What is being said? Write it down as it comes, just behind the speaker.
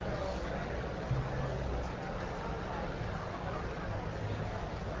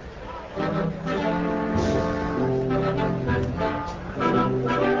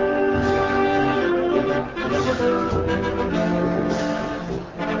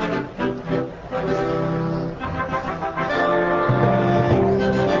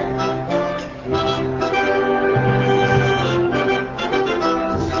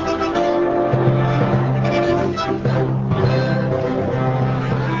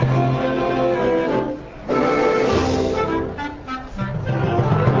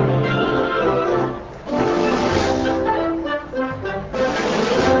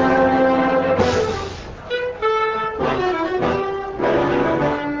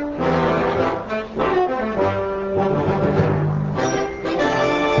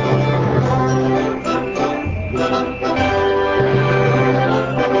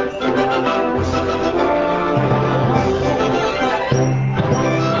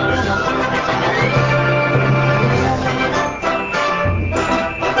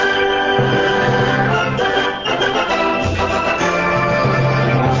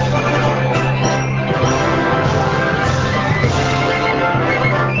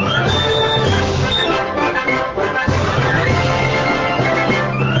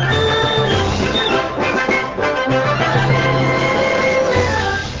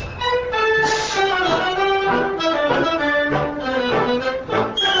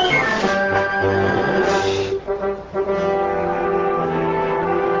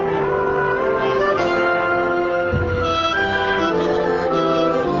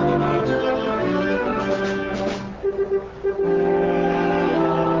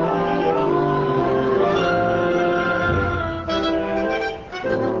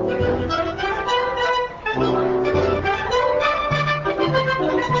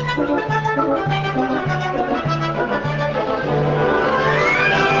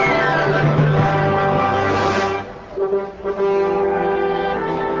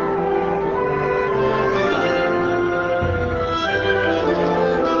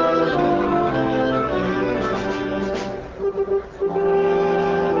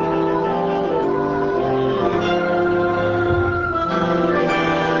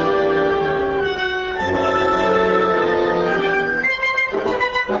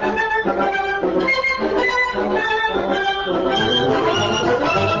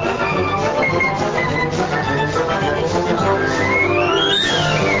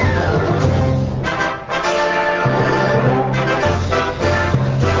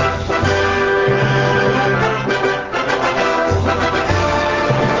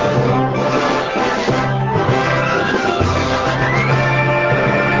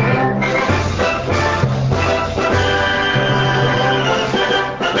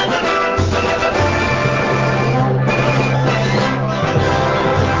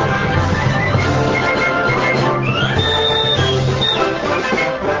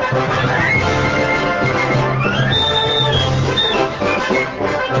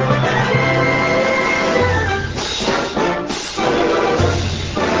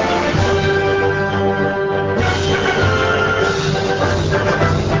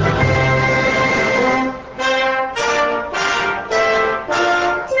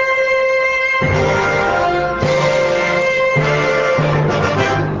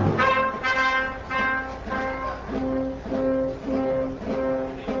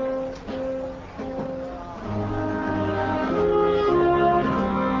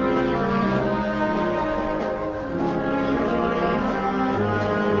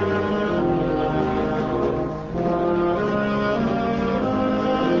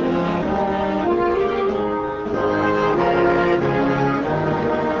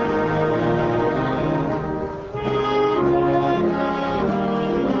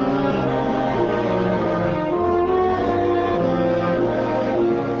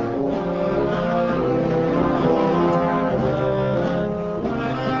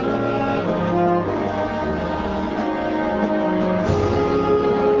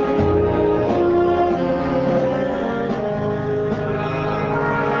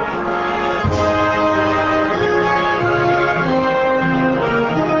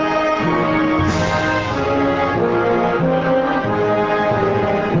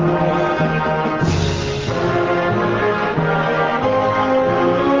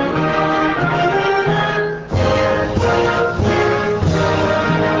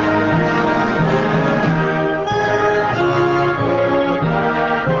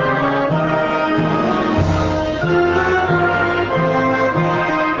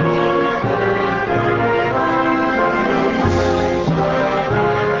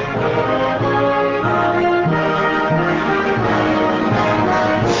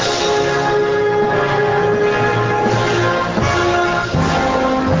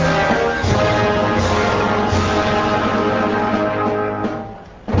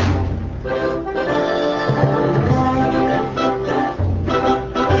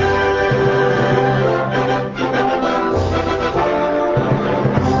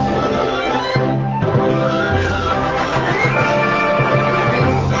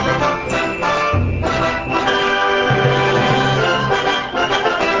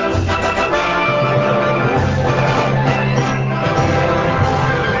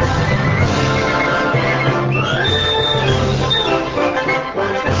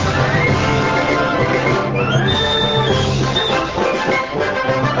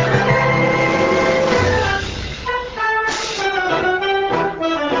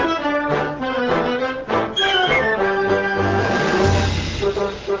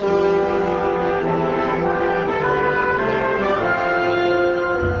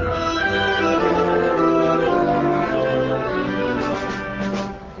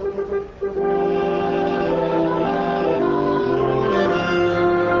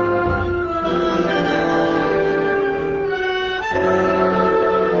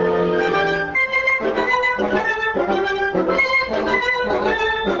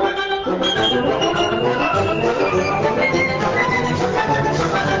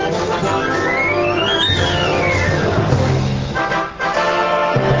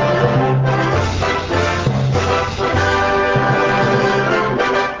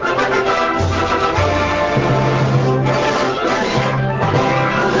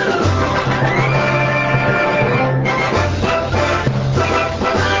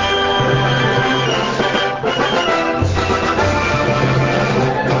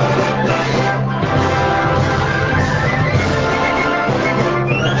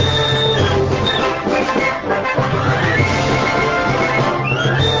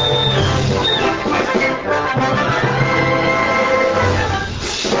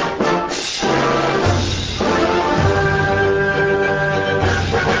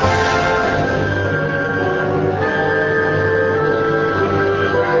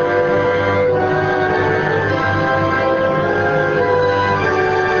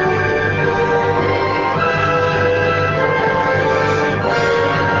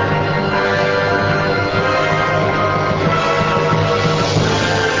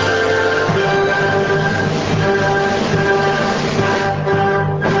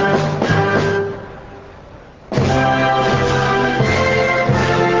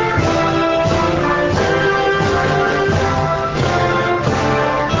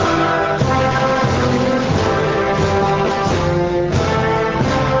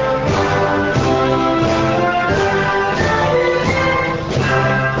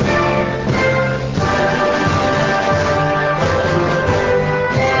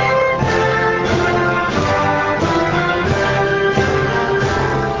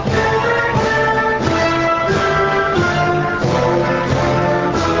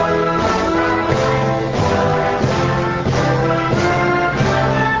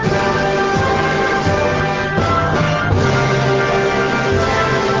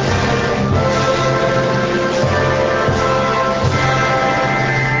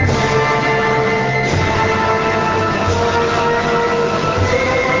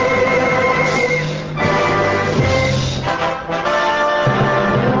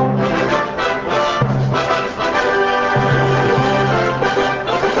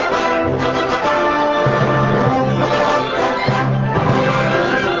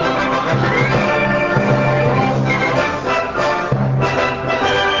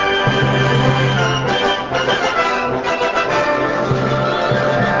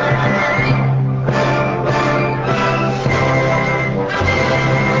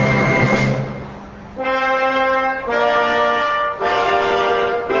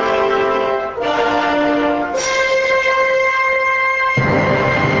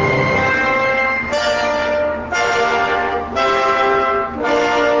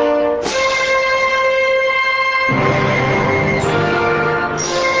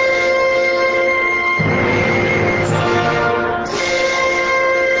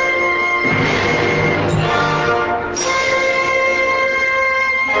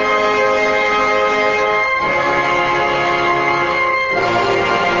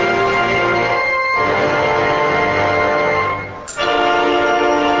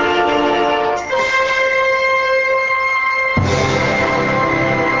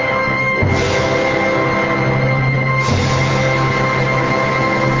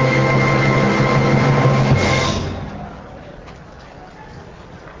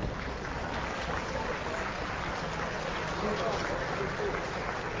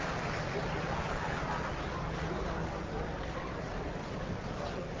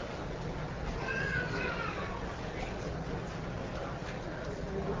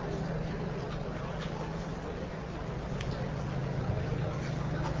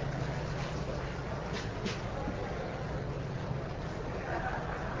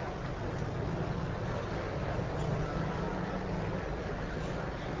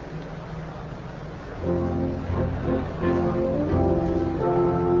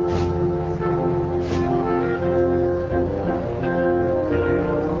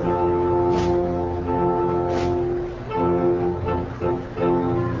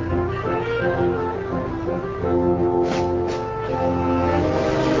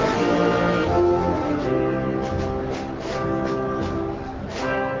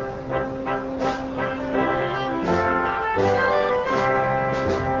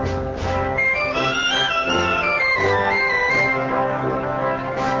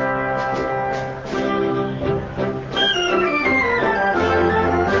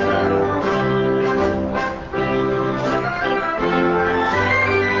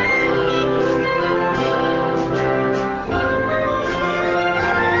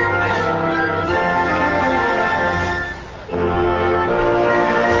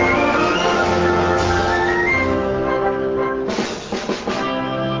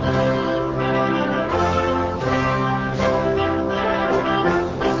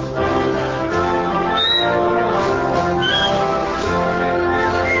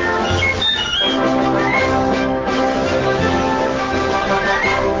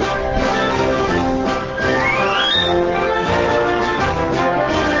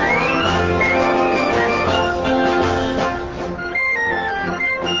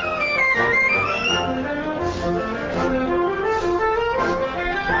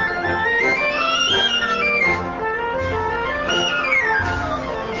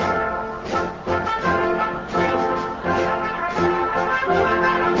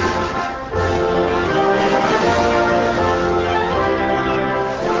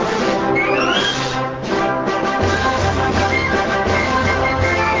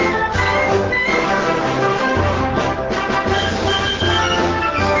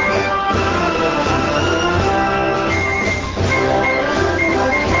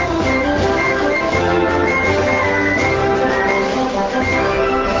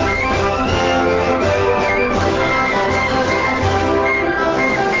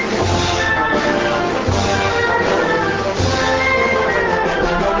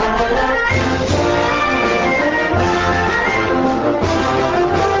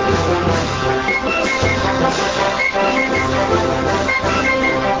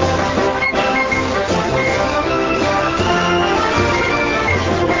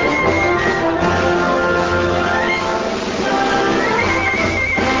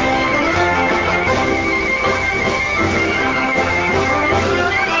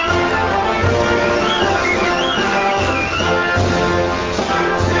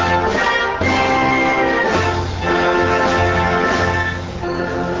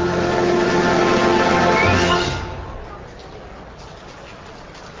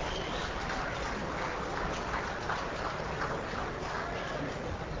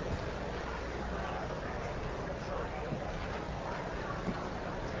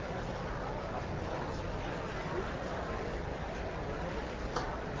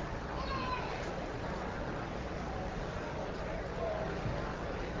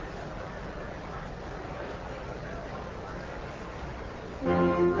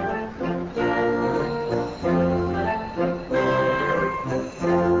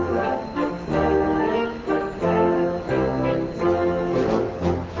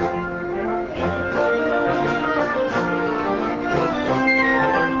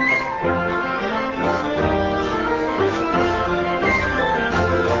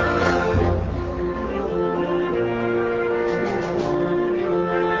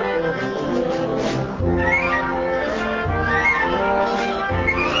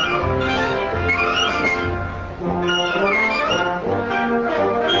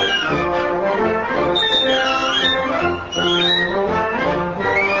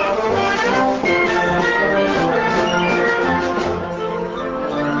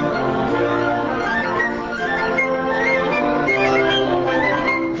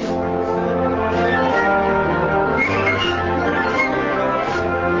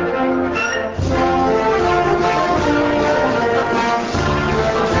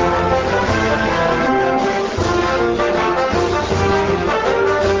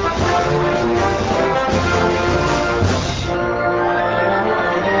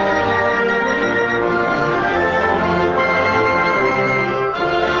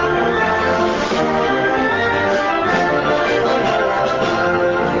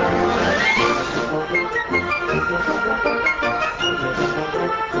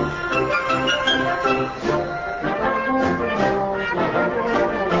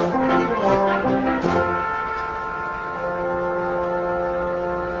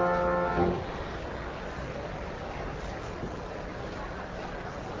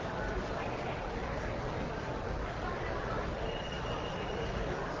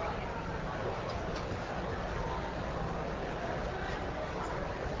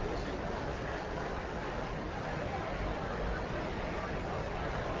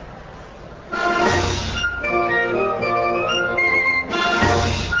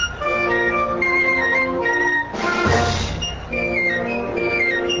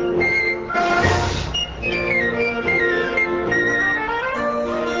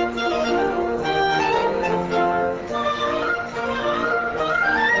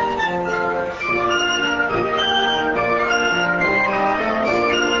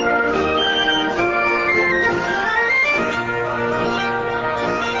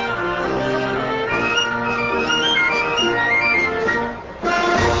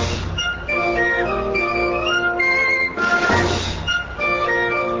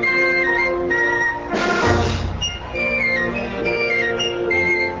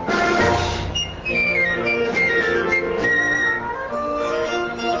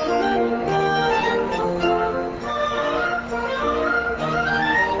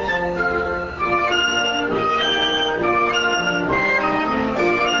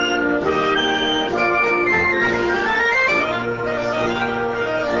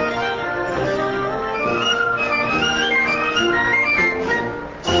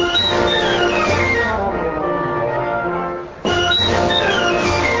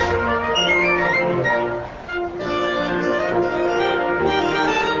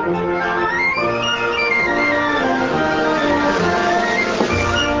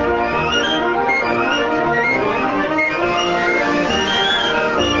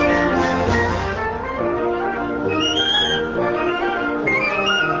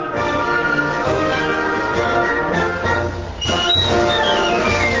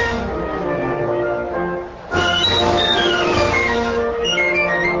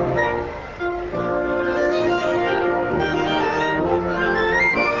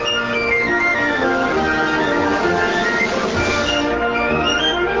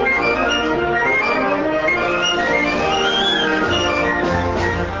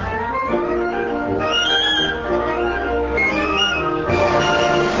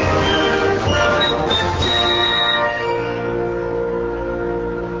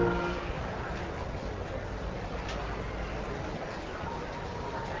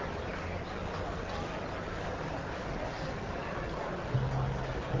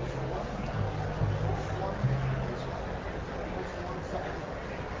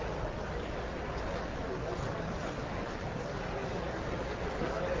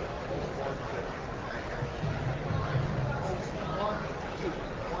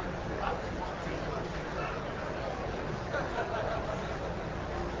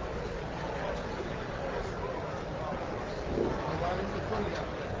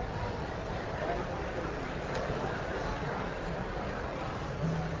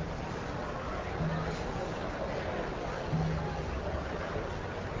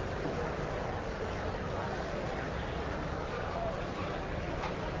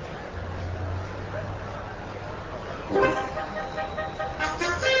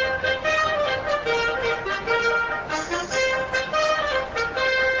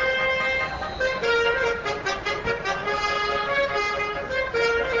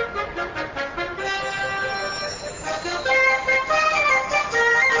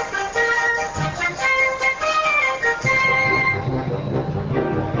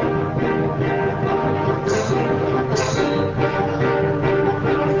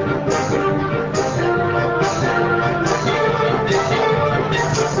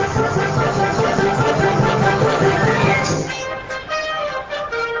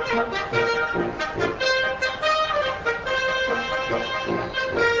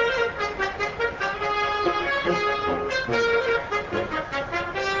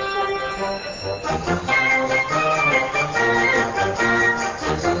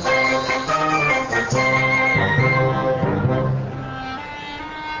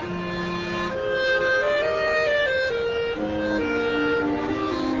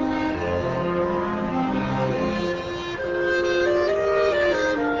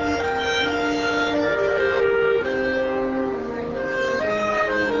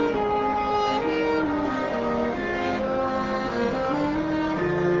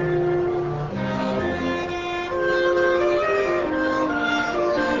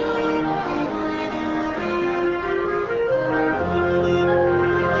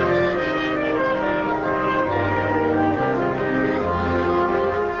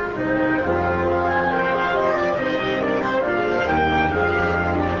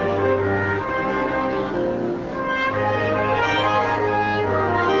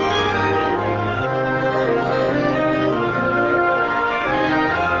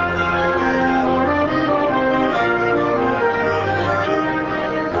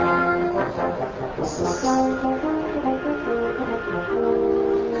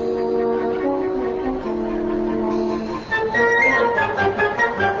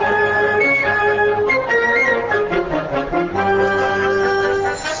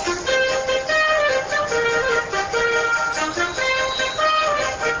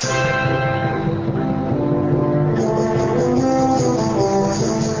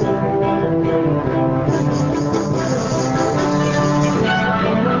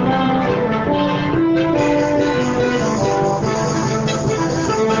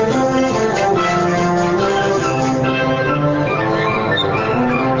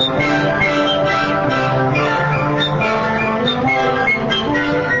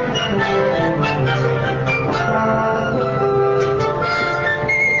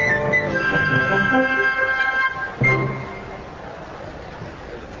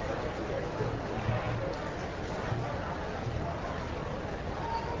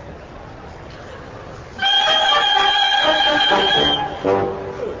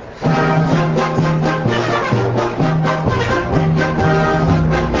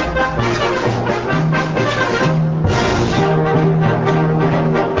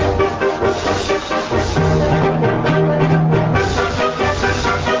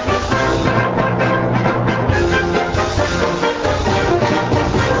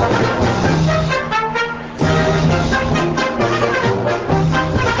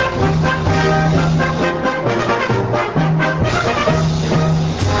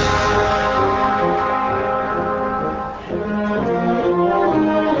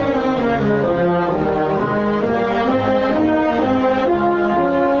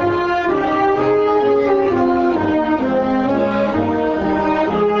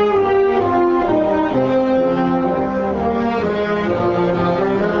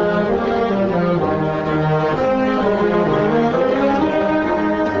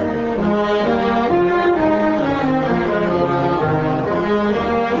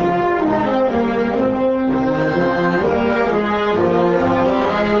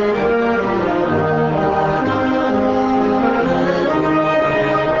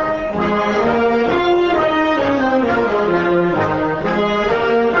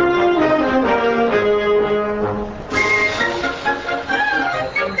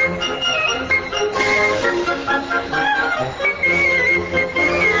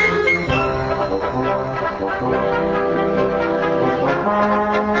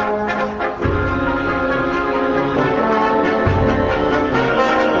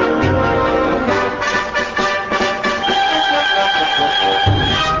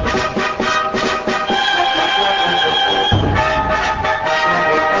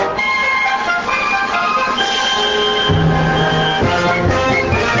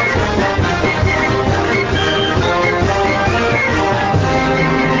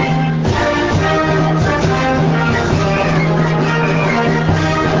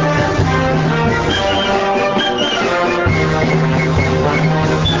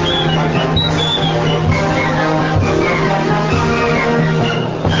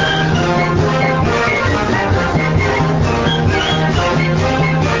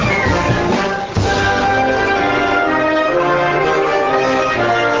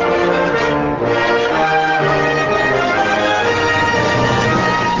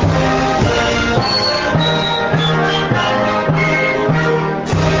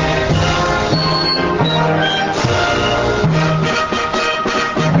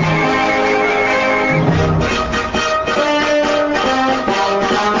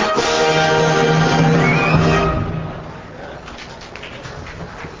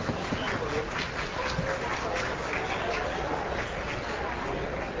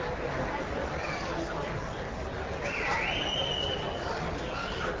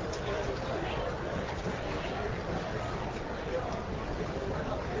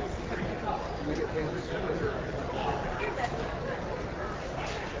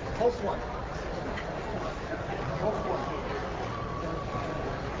Post one. Post one.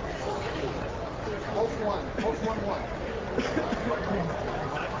 Post one. Post 1-1.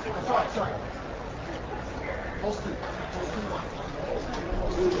 Sorry. Post 2. Post 2-1. Post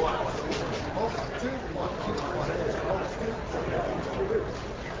 2-1. Post 2-1. Post 2-1.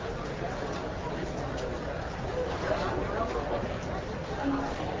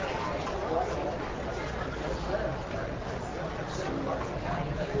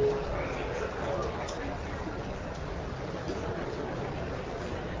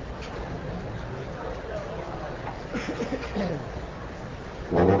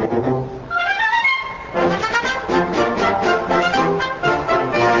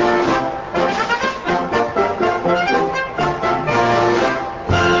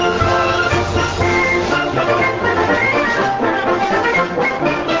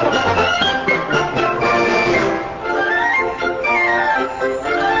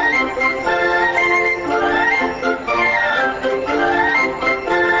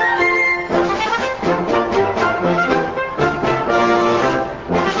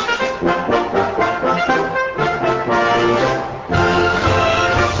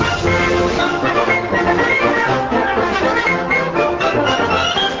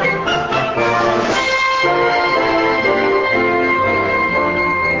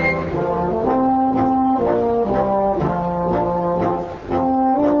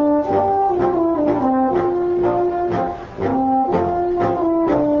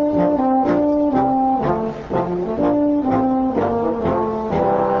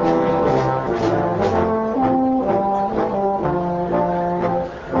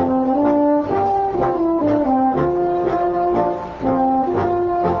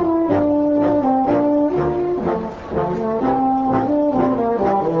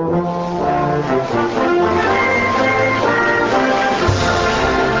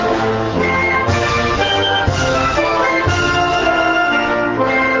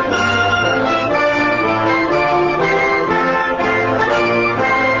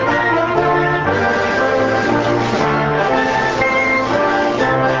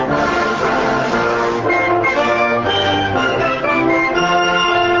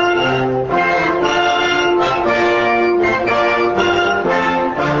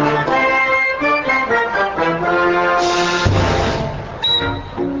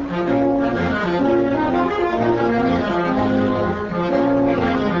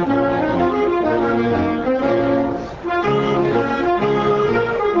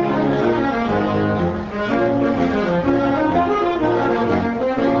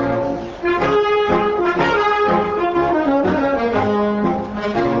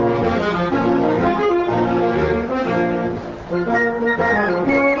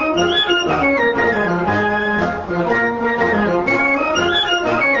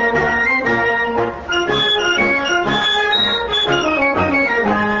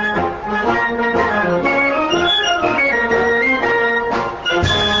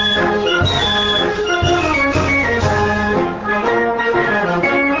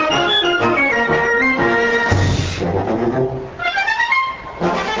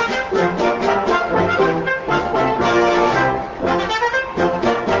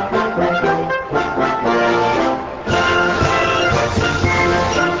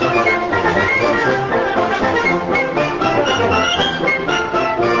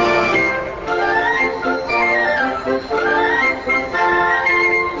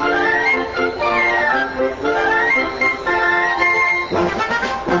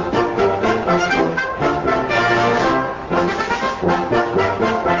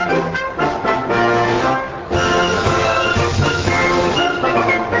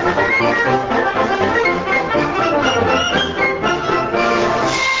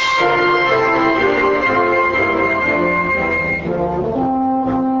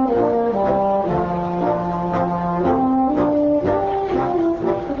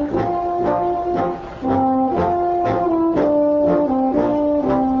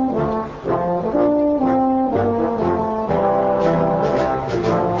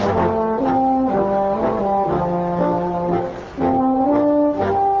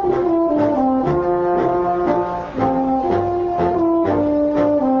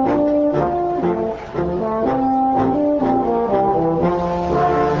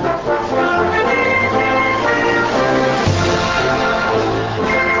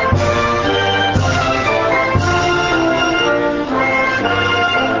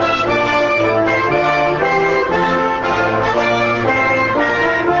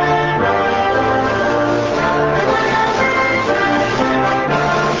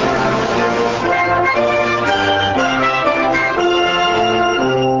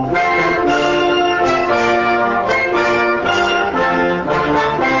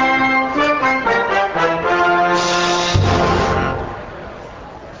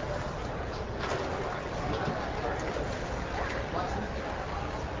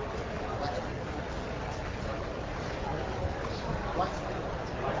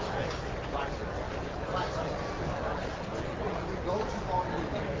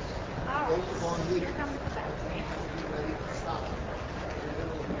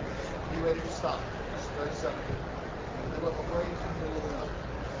 ready to stop. It's very simple. Pull up a weight and pull it up.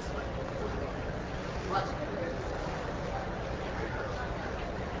 Relax.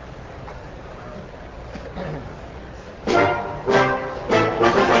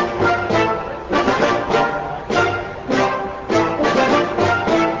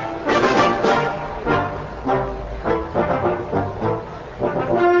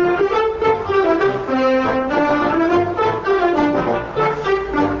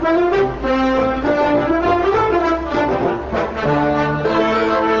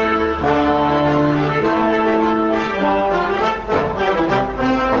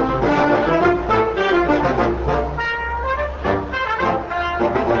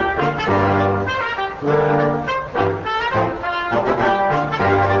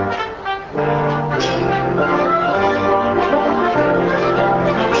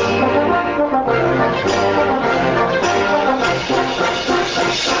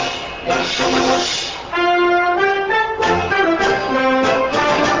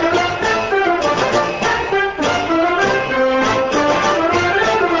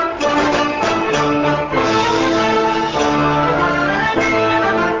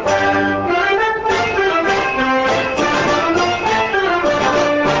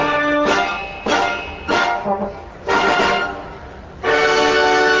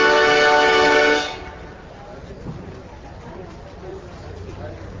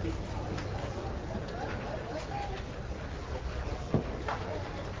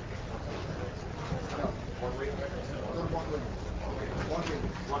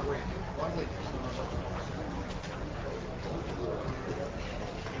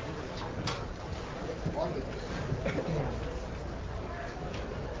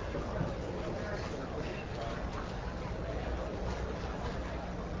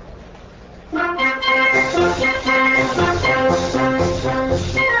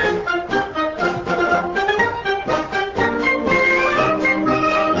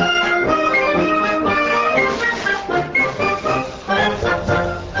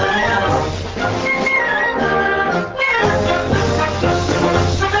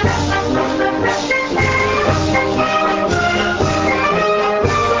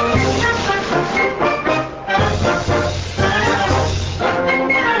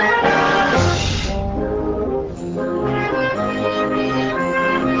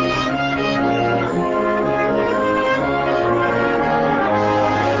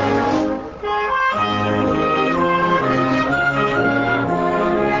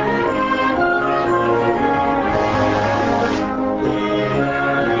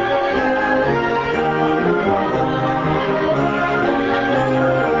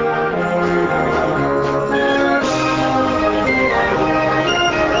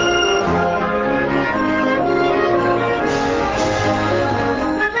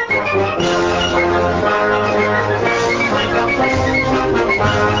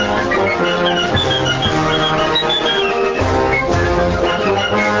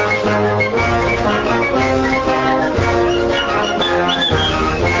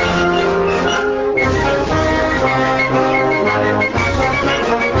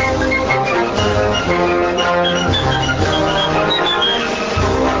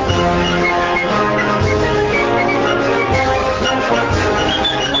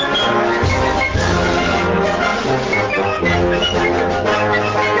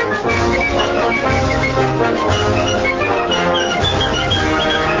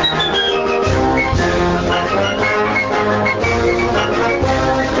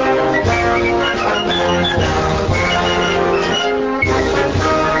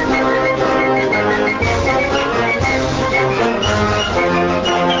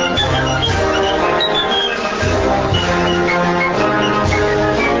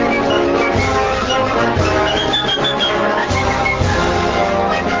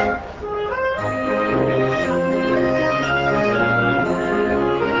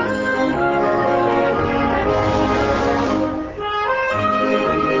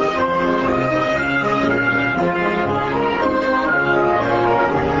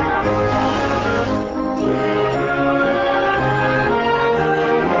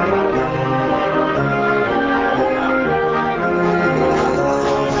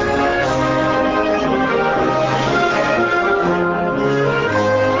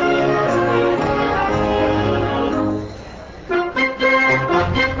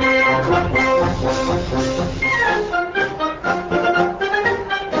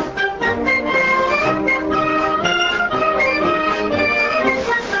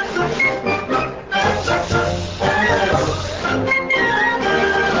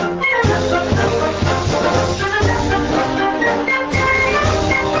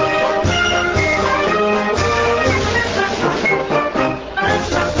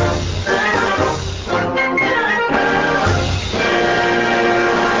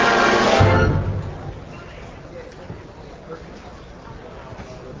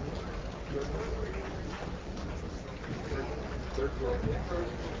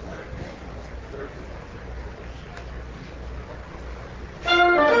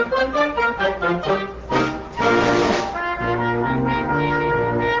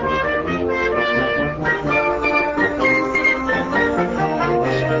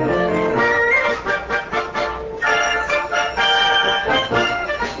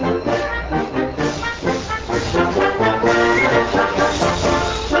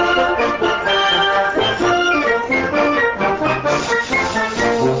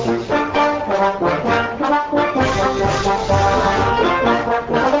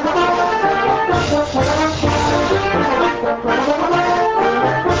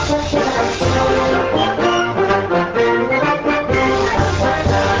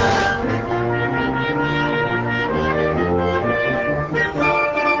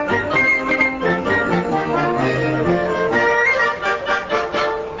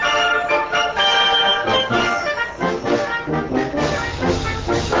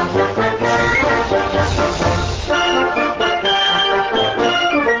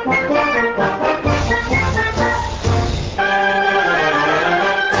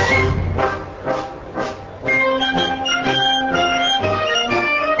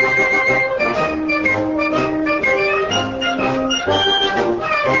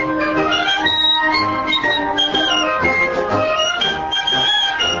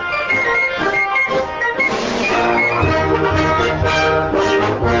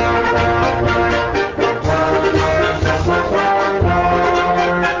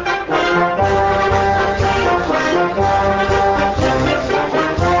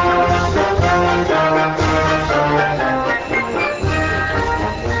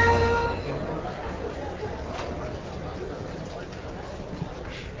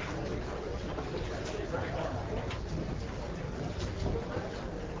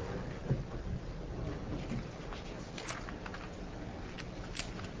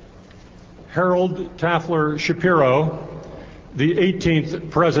 Harold Taffler Shapiro, the 18th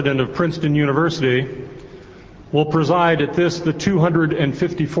President of Princeton University, will preside at this, the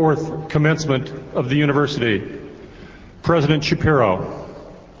 254th commencement of the university. President Shapiro.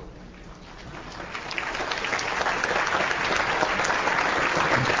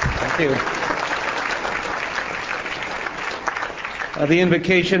 Thank you. The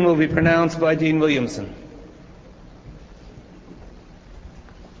invocation will be pronounced by Dean Williamson.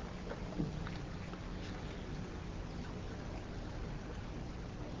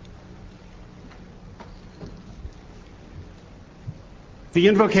 The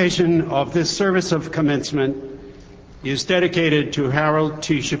invocation of this service of commencement is dedicated to Harold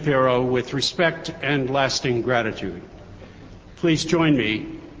T. Shapiro with respect and lasting gratitude. Please join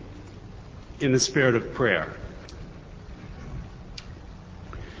me in the spirit of prayer.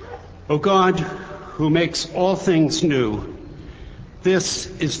 O God, who makes all things new, this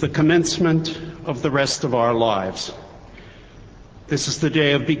is the commencement of the rest of our lives. This is the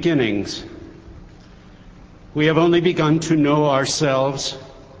day of beginnings. We have only begun to know ourselves.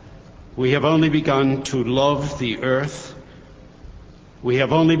 We have only begun to love the earth. We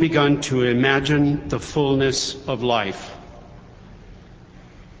have only begun to imagine the fullness of life.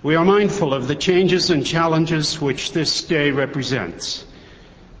 We are mindful of the changes and challenges which this day represents.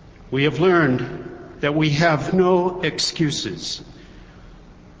 We have learned that we have no excuses.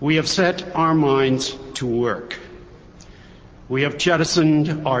 We have set our minds to work. We have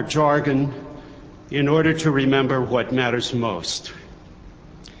jettisoned our jargon in order to remember what matters most.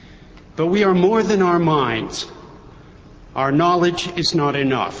 But we are more than our minds. Our knowledge is not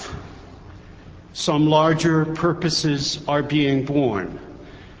enough. Some larger purposes are being born.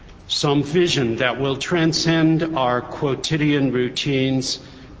 Some vision that will transcend our quotidian routines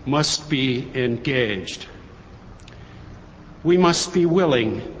must be engaged. We must be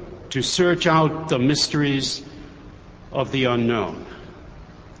willing to search out the mysteries of the unknown.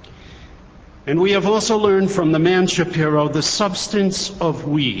 And we have also learned from the man Shapiro the substance of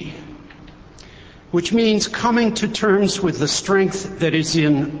we, which means coming to terms with the strength that is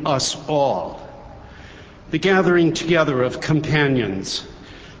in us all, the gathering together of companions,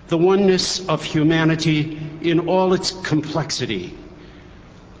 the oneness of humanity in all its complexity,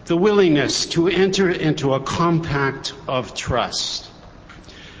 the willingness to enter into a compact of trust.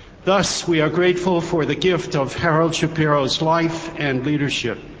 Thus, we are grateful for the gift of Harold Shapiro's life and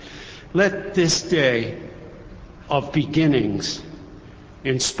leadership. Let this day of beginnings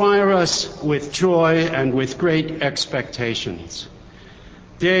inspire us with joy and with great expectations.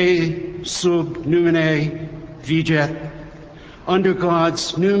 De sub numine viget. Under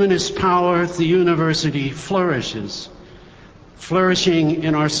God's numinous power, the university flourishes, flourishing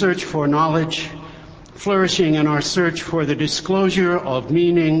in our search for knowledge, flourishing in our search for the disclosure of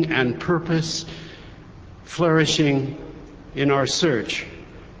meaning and purpose, flourishing in our search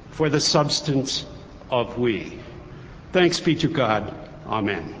for the substance of we. Thanks be to God.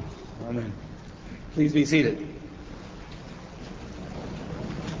 Amen. Amen. Please be seated.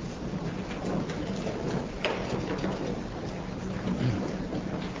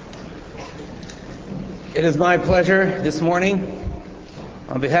 It is my pleasure this morning,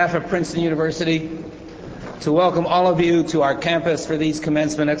 on behalf of Princeton University, to welcome all of you to our campus for these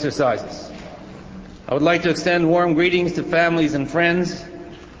commencement exercises. I would like to extend warm greetings to families and friends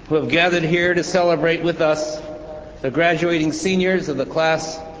who have gathered here to celebrate with us the graduating seniors of the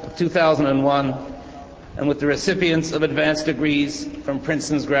class of 2001 and with the recipients of advanced degrees from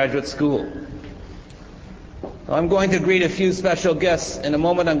Princeton's graduate school. I'm going to greet a few special guests. In a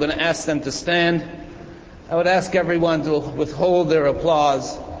moment, I'm going to ask them to stand. I would ask everyone to withhold their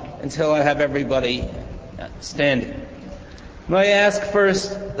applause until I have everybody standing. May I ask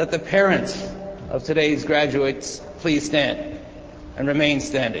first that the parents of today's graduates please stand and remain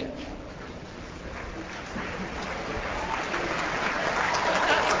standing.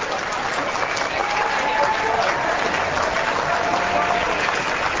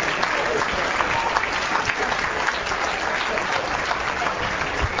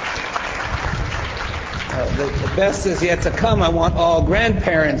 The best is yet to come. I want all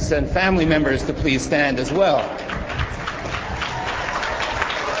grandparents and family members to please stand as well.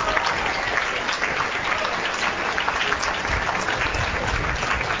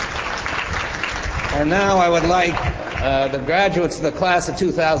 And now I would like the graduates of the class of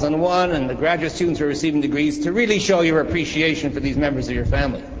 2001 and the graduate students who are receiving degrees to really show your appreciation for these members of your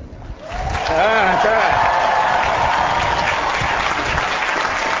family. That's right.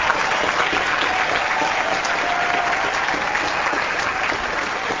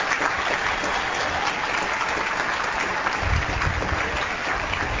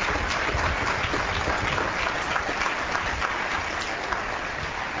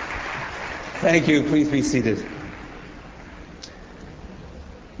 Thank you. Please be seated.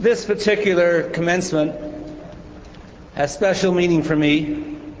 This particular commencement has special meaning for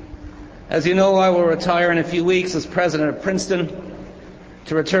me. As you know, I will retire in a few weeks as president of Princeton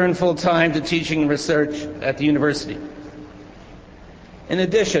to return full-time to teaching and research at the university. In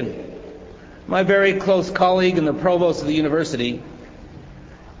addition, my very close colleague and the provost of the university,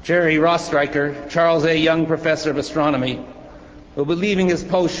 Jerry Rostriker, Charles A. Young Professor of Astronomy, will be leaving his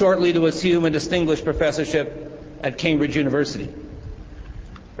post shortly to assume a distinguished professorship at Cambridge University.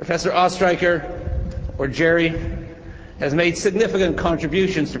 Professor Oestreicher, or Jerry, has made significant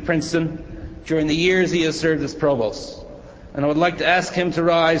contributions to Princeton during the years he has served as provost. And I would like to ask him to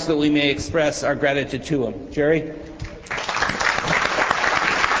rise so that we may express our gratitude to him. Jerry?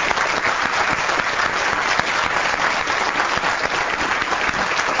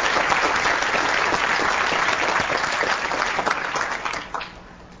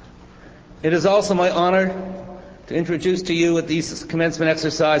 It is also my honor to introduce to you at these commencement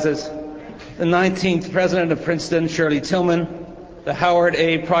exercises the 19th President of Princeton, Shirley Tillman, the Howard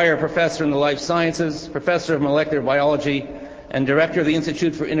A. Pryor Professor in the Life Sciences, Professor of Molecular Biology, and Director of the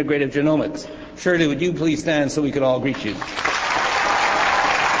Institute for Integrative Genomics. Shirley, would you please stand so we could all greet you?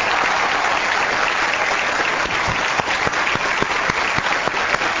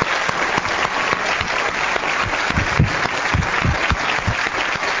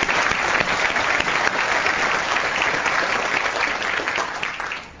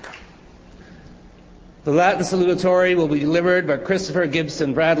 The Latin salutatory will be delivered by Christopher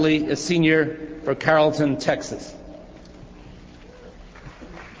Gibson Bradley, a senior for Carrollton, Texas.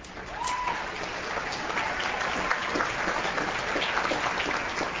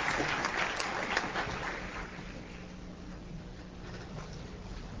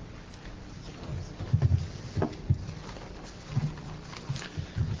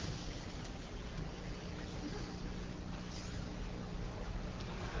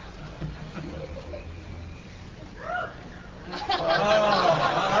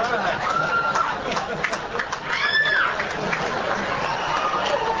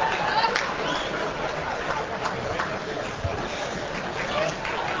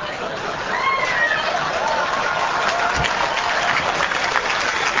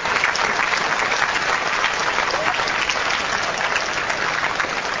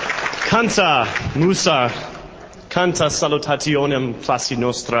 Canta, Musa, canta salutationem placi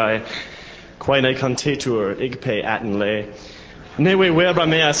nostrae, quae ne cantetur igpe atten le, neve verba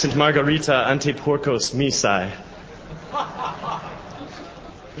mea sint margarita ante porcos misae.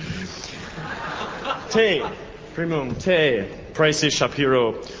 Te, primum, te, praese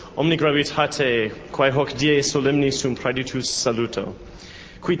Shapiro, omni gravitate quae hoc die solemni sum praeditus saluto.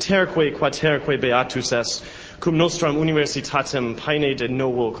 Qui terque quaterque beatus es, cum nostram universitatem paene de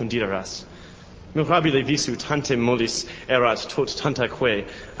novo condideras. Mirabile visu tante mollis erat tot tantaque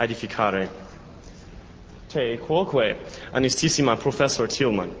edificare. Te quoque, anistissima professor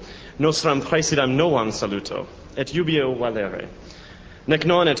Thielmann, nostram praesidam novam saluto, et jubeo valere. Nec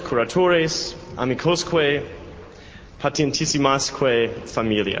non et curatores, amicosque, patientissimasque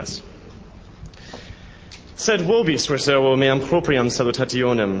familias. Sed vobis reservo meam propriam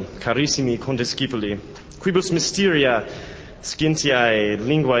salutationem, carissimi condiscipuli, quibus mysteria scientiae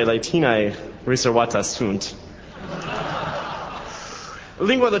linguae Latinae reservata sunt.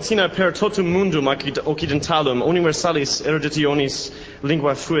 Lingua Latina per totum mundum occidentalum universalis eruditionis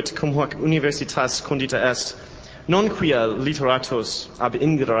lingua fuit cum hoc universitas condita est, non quia literatus ab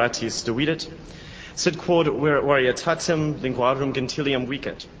ingeratis devidit, sed quod varietatem linguarum gentilium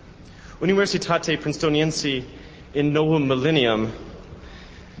vicet. Universitate Princetoniensi in novum millennium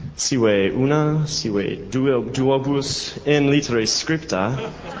sive una, sive duobus in litere scripta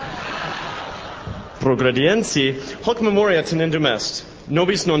progrediensi hoc memoria tenendum est,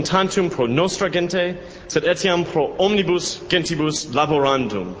 nobis non tantum pro nostra gente, sed etiam pro omnibus gentibus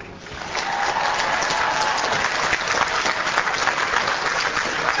laborandum.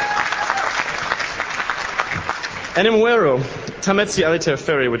 Enim vero, tam etsi aliter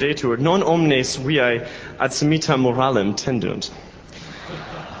fere videtur, non omnes viae ad semita moralem tendunt.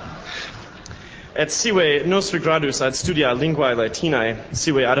 Et sive nostri gradus ad studia linguae Latinae,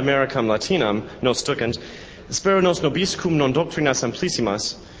 sive ad Americam Latinam nos ducent, spero nos nobiscum non doctrinas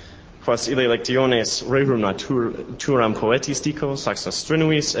amplissimas, quas ille lectiones rerum naturam poetis dico, saxa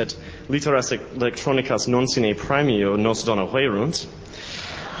strenuis, et litteras electronicas non sine praemio nos dona verunt.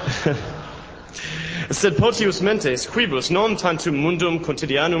 Sed potius mentes, quibus non tantum mundum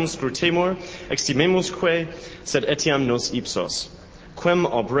quotidianum scrutemur, extimemusque, sed etiam nos ipsos, quem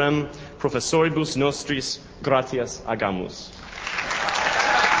obrem professoribus nostris gratias agamus.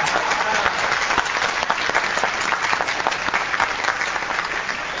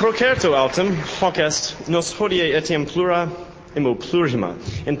 Procerto autem, hoc est, nos hodie etiam plura, immo plurima,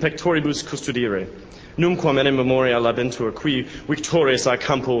 in pectoribus custodire. Numquam enim memoria labentur, qui victores a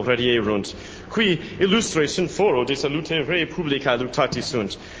campo redierunt, qui illustre sunt foro de salute rei publica luctati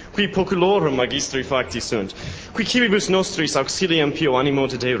sunt, qui poculorum magistri facti sunt, qui civibus nostris auxilium pio animo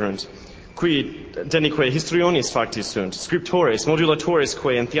dederunt, qui denique histrionis facti sunt, scriptores, modulatores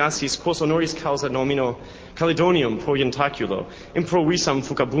quae enthiasis quos honoris causa nomino Caledonium proientaculo, improvisam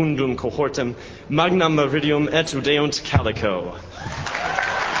fucabundum cohortem, magnam meridium et udeunt calico.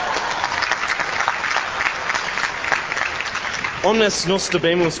 Omnes nos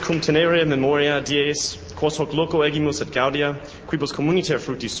debemus cum tenere memoria dies, quos hoc loco egimus et gaudia, quibus communiter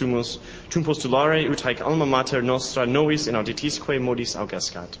fructis sumus, tum postulare ut haec alma mater nostra novis in auditisque modis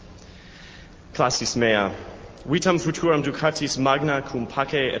augescat. Classis mea, vitam futuram ducatis magna cum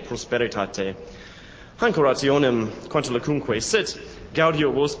pace et prosperitate. Hanc orationem quanto lacunque sit,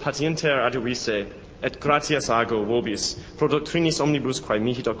 gaudio vos patienter aduisse, et gratias ago vobis, pro doctrinis omnibus quae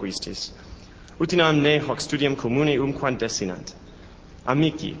mihi docuistis. Utinam ne hoc studium commune umquam desinant.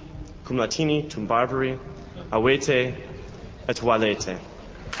 Amici, cum Latini tum barbari, avete et valete.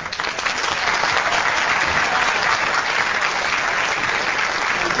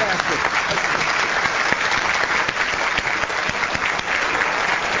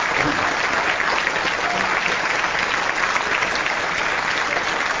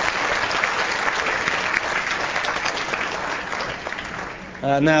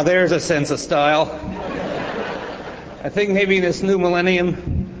 Now there's a sense of style. I think maybe this new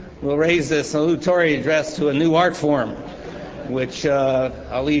millennium will raise the salutatory address to a new art form, which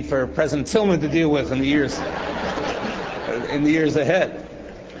I'll leave for President Tillman to deal with in the years ahead.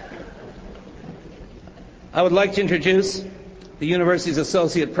 I would like to introduce the university's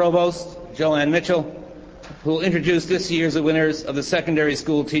Associate Provost, Joanne Mitchell, who will introduce this year's winners of the Secondary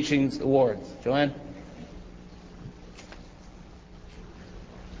School Teaching Awards. Joanne?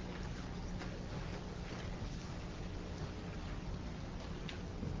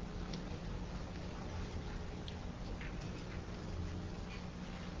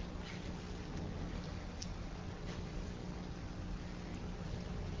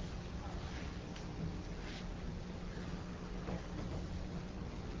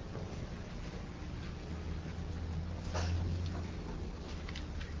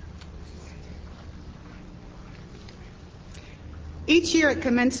 Each year at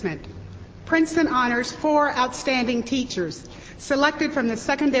commencement, Princeton honors 4 outstanding teachers selected from the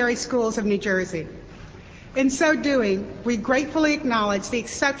secondary schools of New Jersey. In so doing, we gratefully acknowledge the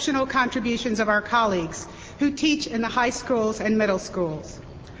exceptional contributions of our colleagues who teach in the high schools and middle schools.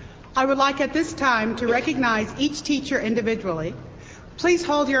 I would like at this time to recognize each teacher individually. Please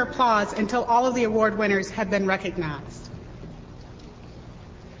hold your applause until all of the award winners have been recognized.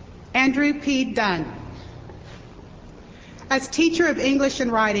 Andrew P. Dunn. As teacher of English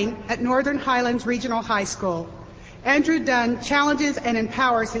and writing at Northern Highlands Regional High School, Andrew Dunn challenges and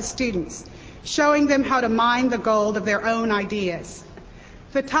empowers his students, showing them how to mine the gold of their own ideas.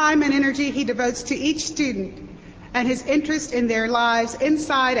 The time and energy he devotes to each student and his interest in their lives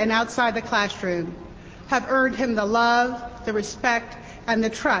inside and outside the classroom have earned him the love, the respect, and the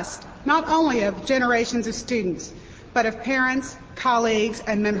trust, not only of generations of students, but of parents, colleagues,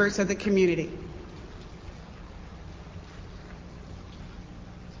 and members of the community.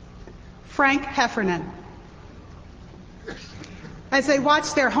 Frank Heffernan. As they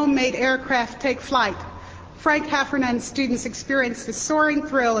watch their homemade aircraft take flight, Frank Heffernan's students experience the soaring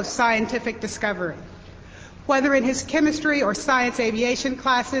thrill of scientific discovery. Whether in his chemistry or science aviation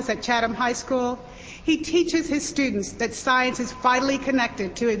classes at Chatham High School, he teaches his students that science is vitally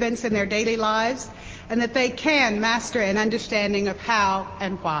connected to events in their daily lives and that they can master an understanding of how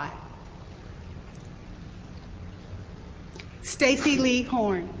and why. Stacy Lee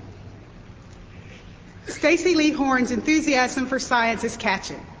Horn. Stacy Lee Horn's enthusiasm for science is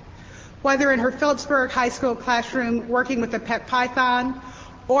catching. Whether in her Phillipsburg High School classroom working with a pet python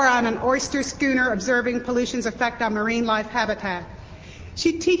or on an oyster schooner observing pollution's effect on marine life habitat,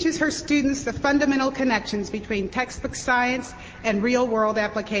 she teaches her students the fundamental connections between textbook science and real-world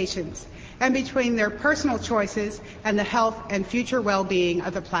applications, and between their personal choices and the health and future well-being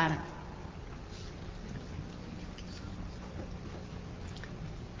of the planet.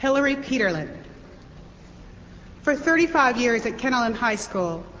 Hillary Peterland. For 35 years at Kennelland High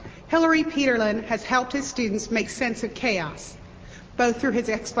School, Hillary Peterland has helped his students make sense of chaos, both through his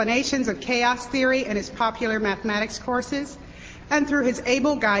explanations of chaos theory in his popular mathematics courses and through his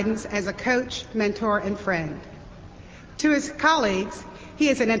able guidance as a coach, mentor, and friend. To his colleagues, he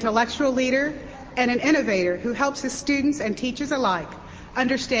is an intellectual leader and an innovator who helps his students and teachers alike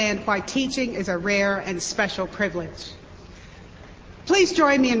understand why teaching is a rare and special privilege. Please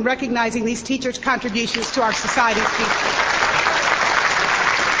join me in recognizing these teachers' contributions to our society's future.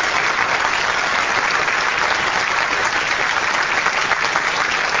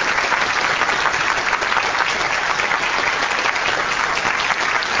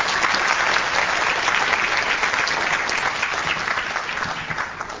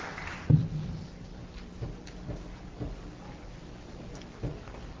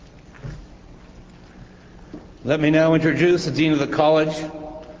 Let me now introduce the Dean of the College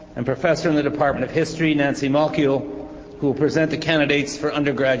and Professor in the Department of History, Nancy Malkiel, who will present the candidates for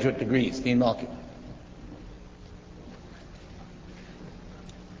undergraduate degrees. Dean Malkiel.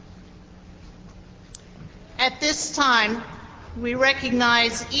 At this time, we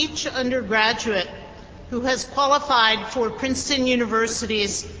recognize each undergraduate who has qualified for Princeton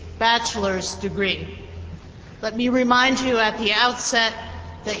University's bachelor's degree. Let me remind you at the outset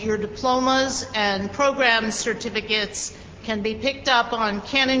that your diplomas and program certificates can be picked up on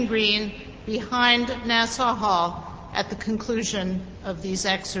Cannon Green behind Nassau Hall at the conclusion of these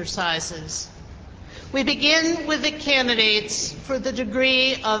exercises. We begin with the candidates for the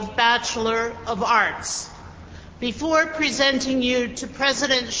degree of Bachelor of Arts. Before presenting you to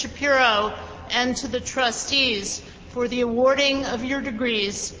President Shapiro and to the trustees for the awarding of your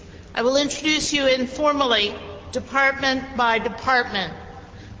degrees, I will introduce you informally, department by department.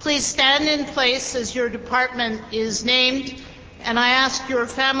 Please stand in place as your department is named, and I ask your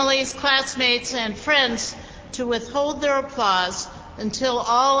families, classmates, and friends to withhold their applause until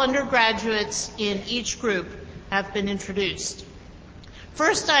all undergraduates in each group have been introduced.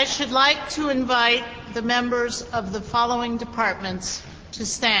 First, I should like to invite the members of the following departments to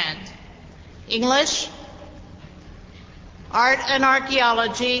stand: English, Art and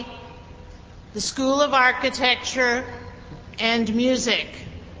Archaeology, the School of Architecture, and Music.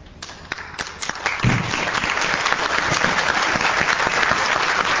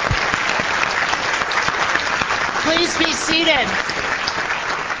 Please be seated.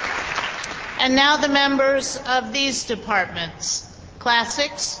 And now the members of these departments: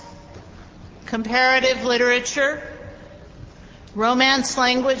 Classics, Comparative Literature, Romance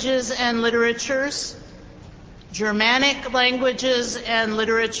Languages and Literatures, Germanic Languages and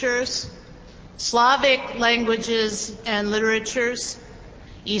Literatures, Slavic Languages and Literatures,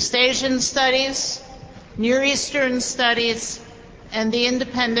 East Asian Studies, Near Eastern Studies, and the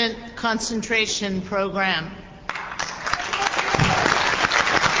Independent Concentration Program.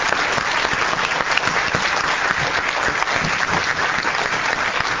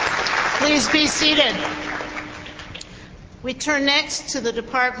 Please be seated. We turn next to the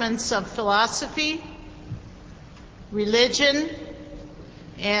departments of philosophy, religion,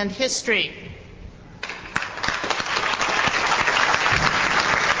 and history.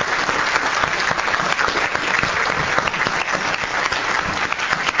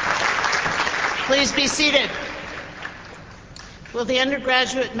 Please be seated. Will the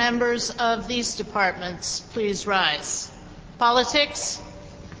undergraduate members of these departments please rise? Politics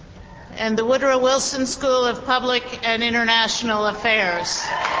and the Woodrow Wilson School of Public and International Affairs.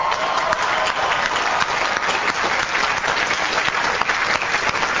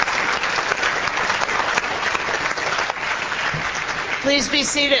 Please be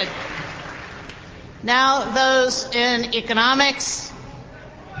seated. Now those in economics,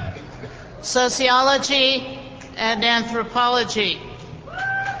 sociology, and anthropology.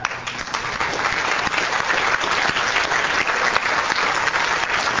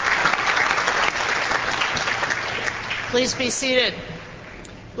 Please be seated.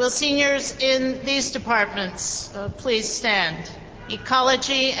 Will seniors in these departments please stand?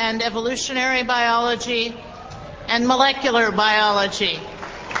 Ecology and evolutionary biology and molecular biology.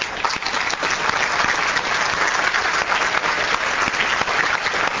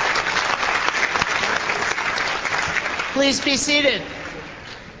 Please be seated.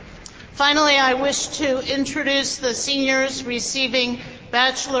 Finally, I wish to introduce the seniors receiving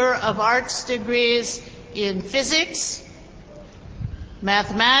Bachelor of Arts degrees in physics,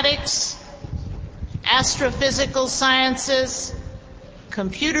 mathematics, astrophysical sciences,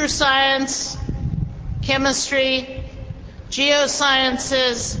 computer science, chemistry,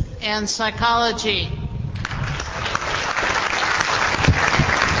 geosciences, and psychology.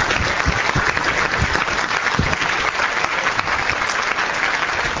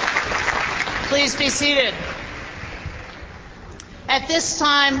 Please be seated. At this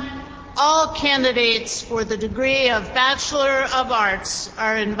time, all candidates for the degree of Bachelor of Arts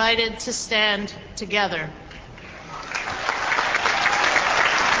are invited to stand together.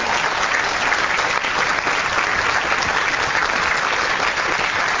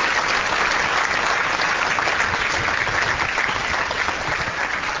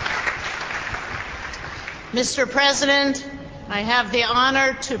 Mr. President, I have the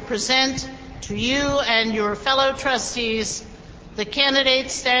honor to present to you and your fellow trustees the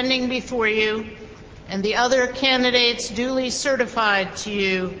candidates standing before you and the other candidates duly certified to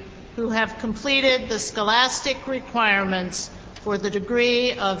you who have completed the scholastic requirements for the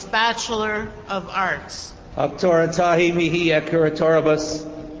degree of Bachelor of Arts. Auctora tahi mihi accuratoribus,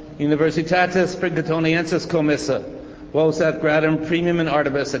 Universitatis Princetonensis commissa, vos ad gradum primum in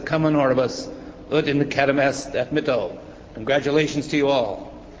artibus et common orbis, ut in cadem est admitto. Congratulations to you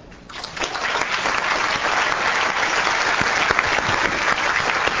all.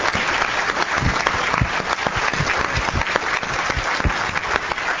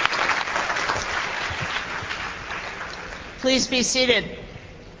 Please be seated.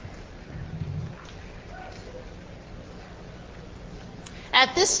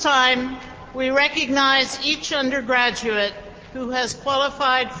 At this time, we recognize each undergraduate who has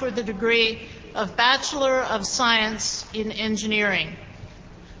qualified for the degree of Bachelor of Science in Engineering.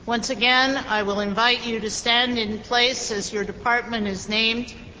 Once again, I will invite you to stand in place as your department is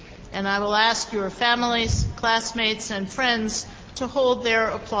named, and I will ask your families, classmates, and friends to hold their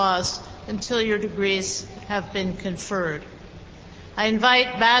applause until your degrees have been conferred. I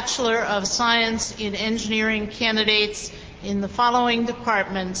invite Bachelor of Science in Engineering candidates in the following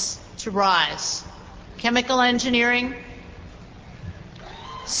departments to rise: Chemical Engineering,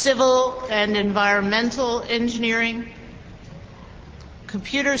 Civil and Environmental Engineering,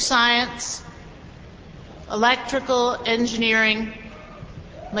 Computer Science, Electrical Engineering,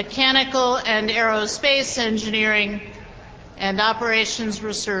 Mechanical and Aerospace Engineering, and Operations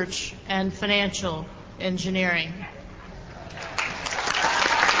Research and Financial Engineering.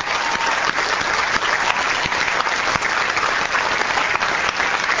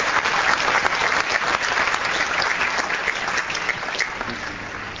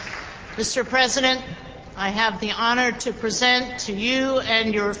 Mr. President, I have the honor to present to you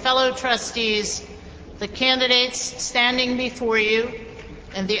and your fellow trustees the candidates standing before you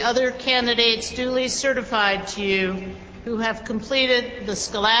and the other candidates duly certified to you who have completed the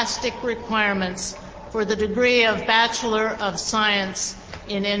scholastic requirements for the degree of Bachelor of Science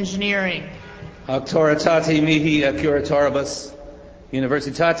in Engineering. Auctora tahi mihi accuratoribus,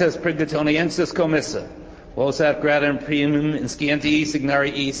 Universitatis Princetonensis commissa, vos ad gradum primum inscientiis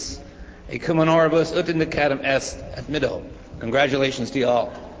ignariis, et cum honoribus ut in cadem est admitto. Congratulations to you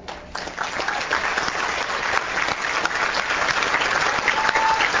all.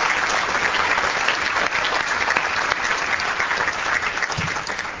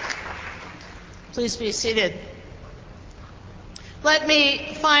 Please be seated. Let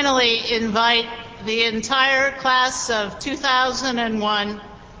me finally invite the entire class of 2001,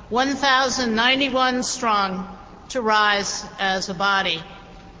 1,091 strong, to rise as a body.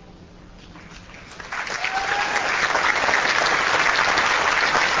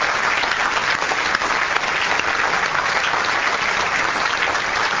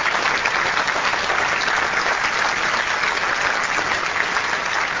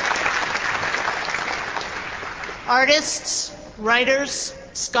 Artists, writers,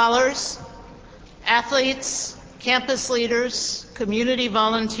 scholars, athletes, campus leaders, community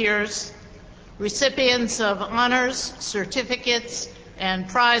volunteers, recipients of honors, certificates, and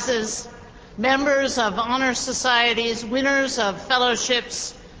prizes, members of honor societies, winners of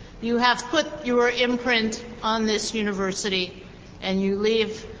fellowships, you have put your imprint on this university, and you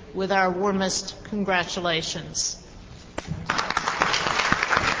leave with our warmest congratulations.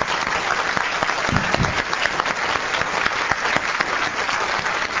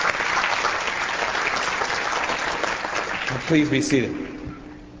 Please be seated.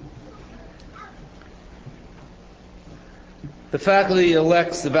 The faculty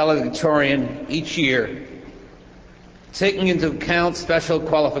elects the valedictorian each year, taking into account special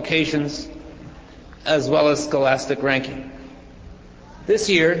qualifications as well as scholastic ranking. This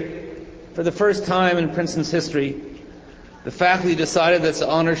year, for the first time in Princeton's history, the faculty decided that the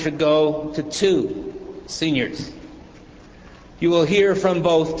honor should go to 2 seniors. You will hear from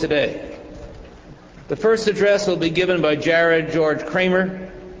both today. The first address will be given by Jared George Kramer,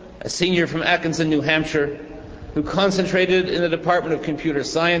 a senior from Atkinson, New Hampshire, who concentrated in the Department of Computer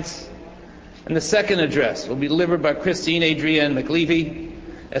Science. And the second address will be delivered by Christine Adrienne McLeavy,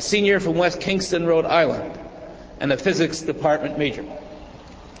 a senior from West Kingston, Rhode Island, and a physics department major.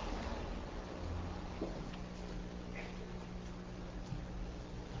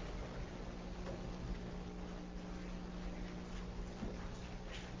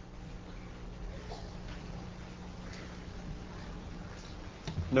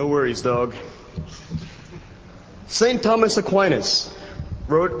 No worries, dog. St. Thomas Aquinas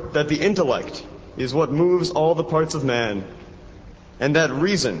wrote that the intellect is what moves all the parts of man, and that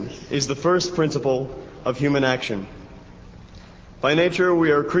reason is the first principle of human action. By nature,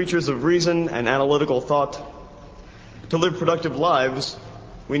 we are creatures of reason and analytical thought. To live productive lives,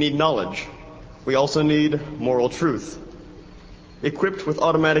 we need knowledge. We also need moral truth. Equipped with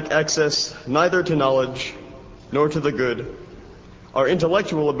automatic access neither to knowledge nor to the good, our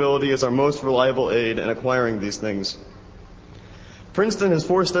intellectual ability is our most reliable aid in acquiring these things. Princeton has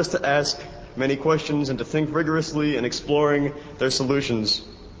forced us to ask many questions and to think rigorously in exploring their solutions.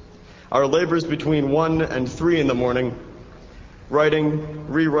 Our labors between 1 and 3 in the morning,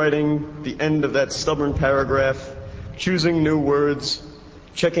 writing, rewriting the end of that stubborn paragraph, choosing new words,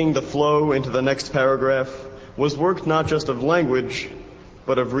 checking the flow into the next paragraph, was work not just of language,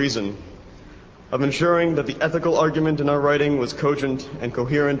 but of reason, of ensuring that the ethical argument in our writing was cogent and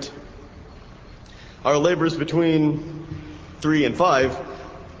coherent. Our labors between 3 and 5,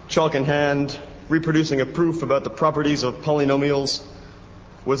 chalk in hand, reproducing a proof about the properties of polynomials,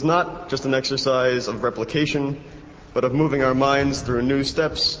 was not just an exercise of replication, but of moving our minds through new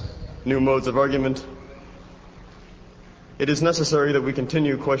steps, new modes of argument. It is necessary that we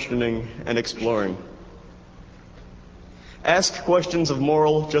continue questioning and exploring. Ask questions of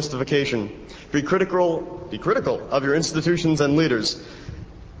moral justification. Be critical of your institutions and leaders.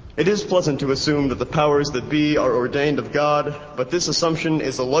 It is pleasant to assume that the powers that be are ordained of God, but this assumption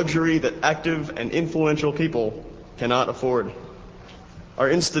is a luxury that active and influential people cannot afford. Our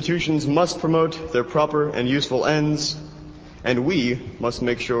institutions must promote their proper and useful ends, and we must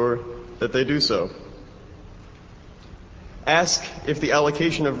make sure that they do so. Ask if the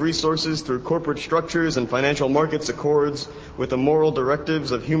allocation of resources through corporate structures and financial markets accords with the moral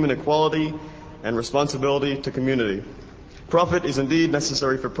directives of human equality and responsibility to community. Profit is indeed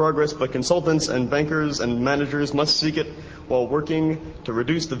necessary for progress, but consultants and bankers and managers must seek it while working to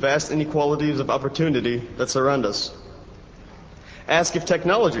reduce the vast inequalities of opportunity that surround us. Ask if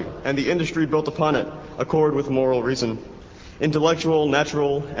technology and the industry built upon it accord with moral reason. Intellectual,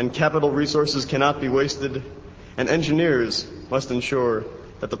 natural, and capital resources cannot be wasted, and engineers must ensure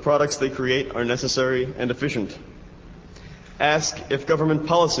that the products they create are necessary and efficient. Ask if government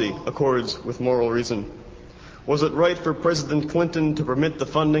policy accords with moral reason. Was it right for President Clinton to permit the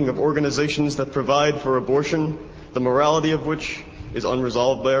funding of organizations that provide for abortion, the morality of which is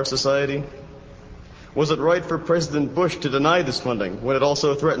unresolved by our society? Was it right for President Bush to deny this funding when it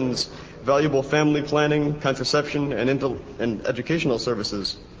also threatens valuable family planning, contraception, and educational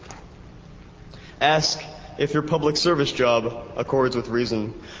services? Ask if your public service job accords with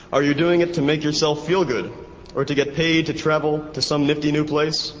reason. Are you doing it to make yourself feel good, or to get paid to travel to some nifty new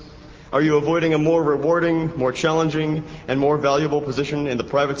place? Are you avoiding a more rewarding, more challenging, and more valuable position in the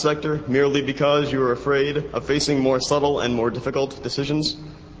private sector merely because you are afraid of facing more subtle and more difficult decisions?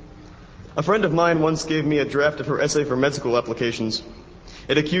 A friend of mine once gave me a draft of her essay for med school applications.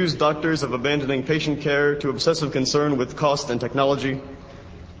 It accused doctors of abandoning patient care to obsessive concern with cost and technology.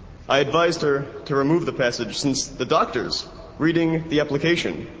 I advised her to remove the passage since the doctors, reading the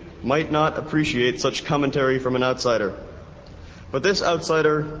application, might not appreciate such commentary from an outsider. But this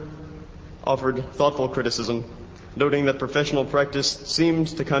outsider offered thoughtful criticism, noting that professional practice seemed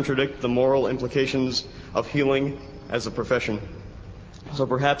to contradict the moral implications of healing as a profession. So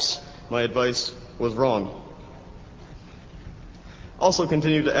perhaps my advice was wrong. Also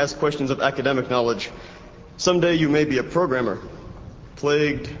continue to ask questions of academic knowledge. Someday you may be a programmer,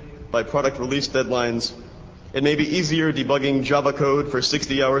 plagued by product release deadlines. It may be easier debugging Java code for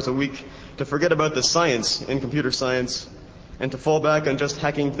 60 hours a week to forget about the science in computer science and to fall back on just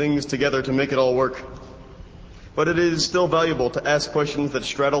hacking things together to make it all work. But it is still valuable to ask questions that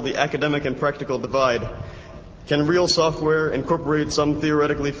straddle the academic and practical divide. Can real software incorporate some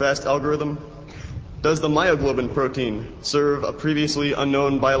theoretically fast algorithm? Does the myoglobin protein serve a previously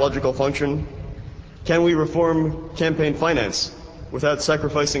unknown biological function? Can we reform campaign finance without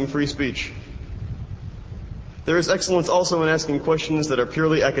sacrificing free speech? There is excellence also in asking questions that are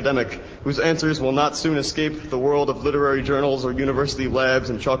purely academic, whose answers will not soon escape the world of literary journals or university labs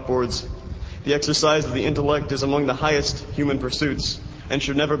and chalkboards. The exercise of the intellect is among the highest human pursuits and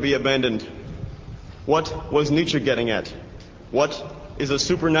should never be abandoned. What was Nietzsche getting at? What is a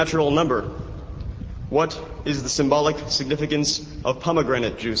supernatural number? What is the symbolic significance of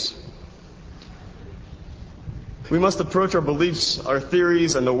pomegranate juice? We must approach our beliefs, our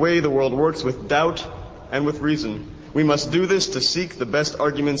theories, and the way the world works with doubt and with reason. We must do this to seek the best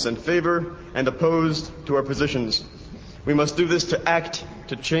arguments in favor and opposed to our positions. We must do this to act,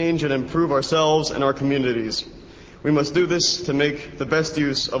 to change and improve ourselves and our communities. We must do this to make the best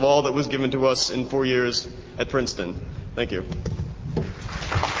use of all that was given to us in 4 years at Princeton. Thank you.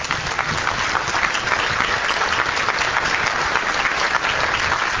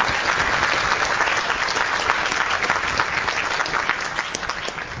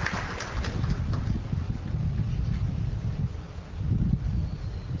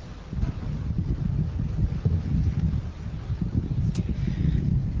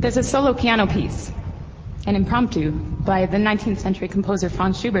 There's a solo piano piece, an impromptu, by the 19th century composer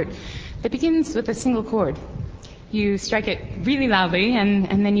Franz Schubert that begins with a single chord. You strike it really loudly,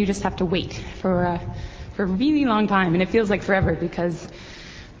 and then you just have to wait for a really long time, and it feels like forever because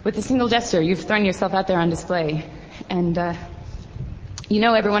with a single gesture, you've thrown yourself out there on display, and you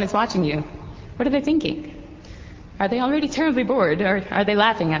know everyone is watching you. What are they thinking? Are they already terribly bored, or are they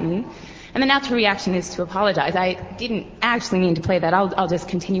laughing at me? And the natural reaction is to apologize. I didn't actually mean to play that. I'll just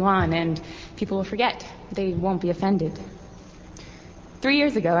continue on, and people will forget. They won't be offended. 3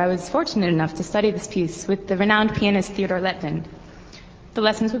 years ago, I was fortunate enough to study this piece with the renowned pianist Theodor Letwin. The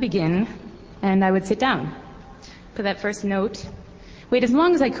lessons would begin, and I would sit down, put that first note, wait as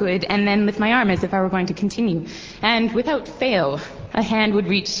long as I could, and then lift my arm as if I were going to continue. And without fail, a hand would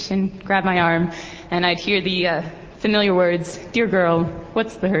reach and grab my arm, and I'd hear the familiar words, "Dear girl,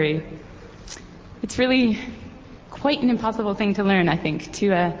 what's the hurry?" It's really quite an impossible thing to learn, I think,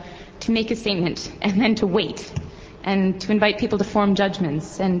 to make a statement and then to wait and to invite people to form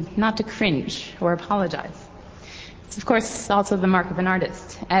judgments and not to cringe or apologize. It's, of course, also the mark of an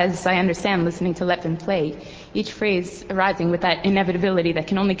artist, as I understand listening to Letwin play, each phrase arising with that inevitability that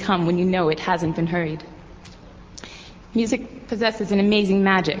can only come when you know it hasn't been hurried. Music possesses an amazing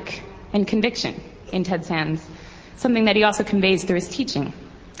magic and conviction in Ted's hands, something that he also conveys through his teaching.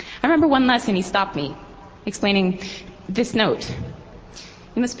 I remember one lesson he stopped me, explaining this note.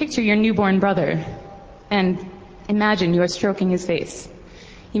 You must picture your newborn brother and imagine you are stroking his face.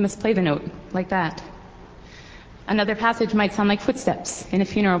 You must play the note like that. Another passage might sound like footsteps in a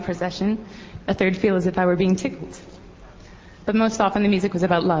funeral procession. A third feel as if I were being tickled. But most often the music was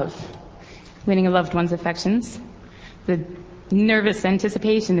about love, winning a loved one's affections, the nervous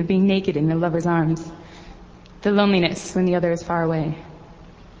anticipation of being naked in the lover's arms, the loneliness when the other is far away.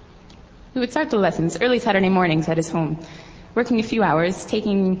 We would start the lessons early Saturday mornings at his home, working a few hours,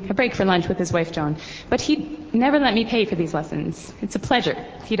 taking a break for lunch with his wife, Joan. But he'd never let me pay for these lessons. It's a pleasure,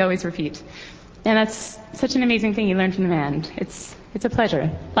 he'd always repeat. And that's such an amazing thing you learn from the man. It's a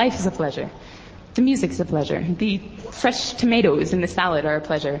pleasure. Life is a pleasure. The music's a pleasure. The fresh tomatoes in the salad are a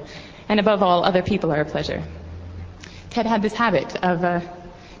pleasure. And above all, other people are a pleasure. Ted had this habit of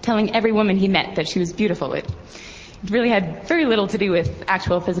telling every woman he met that she was beautiful. It really had very little to do with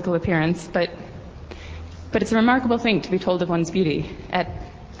actual physical appearance, but it's a remarkable thing to be told of one's beauty. At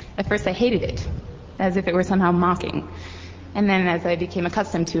first I hated it, as if it were somehow mocking. And then as I became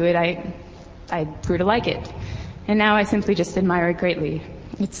accustomed to it, I grew to like it. And now I simply just admire it greatly.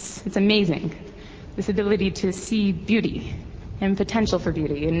 It's amazing, this ability to see beauty and potential for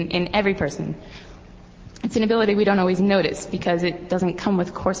beauty in every person. It's an ability we don't always notice because it doesn't come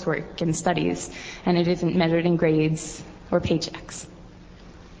with coursework and studies, and it isn't measured in grades or paychecks.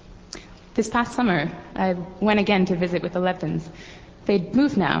 This past summer, I went again to visit with the Leptons. They'd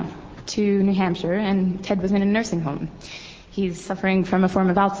moved now to New Hampshire, and Ted was in a nursing home. He's suffering from a form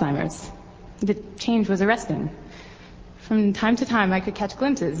of Alzheimer's. The change was arresting. From time to time, I could catch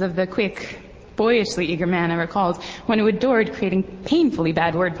glimpses of the quick, boyishly eager man I recalled when who adored creating painfully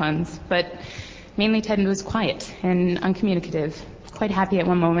bad word puns, but mainly Ted was quiet and uncommunicative, quite happy at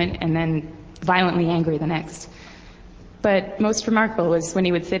one moment and then violently angry the next. But most remarkable was when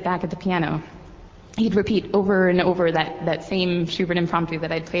he would sit back at the piano. He'd repeat over and over that same Schubert impromptu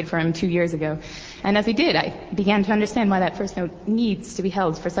that I'd played for him 2 years ago. And as he did, I began to understand why that first note needs to be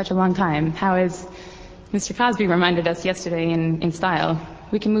held for such a long time. How, as Mr. Cosby reminded us yesterday in style,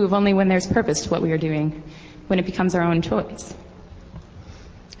 we can move only when there's purpose to what we are doing, when it becomes our own choice.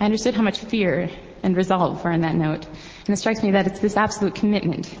 I understood how much fear and resolve were in that note, and it strikes me that it's this absolute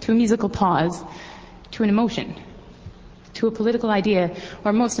commitment to a musical pause, to an emotion, to a political idea,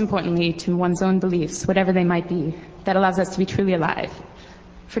 or most importantly, to one's own beliefs, whatever they might be, that allows us to be truly alive.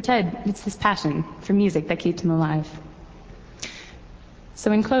 For Ted, it's this passion for music that keeps him alive.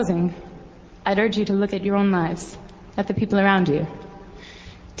 So in closing, I'd urge you to look at your own lives, at the people around you,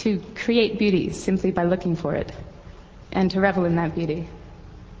 to create beauty simply by looking for it, and to revel in that beauty.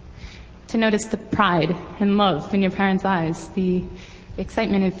 To notice the pride and love in your parents' eyes, the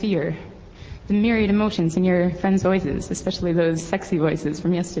excitement and fear, the myriad emotions in your friends' voices, especially those sexy voices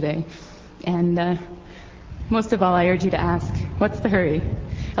from yesterday. And most of all, I urge you to ask, what's the hurry?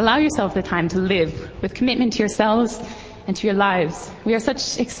 Allow yourself the time to live with commitment to yourselves and to your lives. We are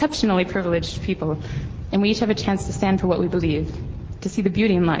such exceptionally privileged people, and we each have a chance to stand for what we believe, to see the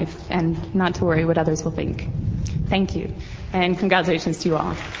beauty in life, and not to worry what others will think. Thank you, and congratulations to you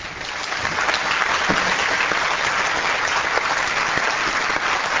all.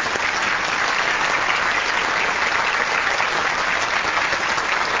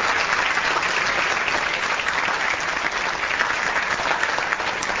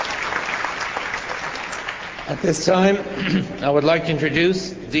 At this time, I would like to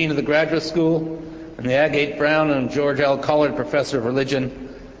introduce the Dean of the Graduate School and the Agate Brown and George L. Collard Professor of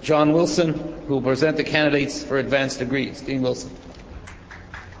Religion, John Wilson, who will present the candidates for advanced degrees. Dean Wilson.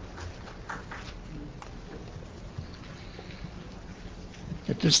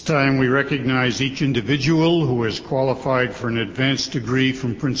 At this time, we recognize each individual who has qualified for an advanced degree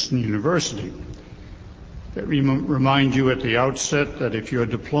from Princeton University. Let me remind you at the outset that if your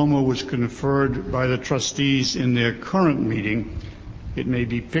diploma was conferred by the trustees in their current meeting, it may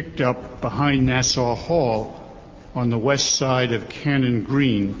be picked up behind Nassau Hall on the west side of Cannon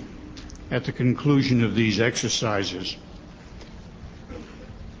Green at the conclusion of these exercises.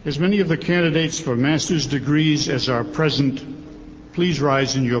 As many of the candidates for master's degrees as are present, please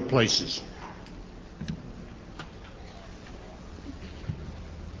rise in your places.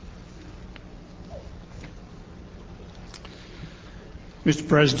 Mr.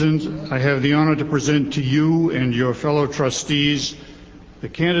 President, I have the honor to present to you and your fellow trustees the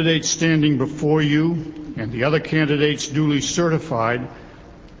candidates standing before you and the other candidates duly certified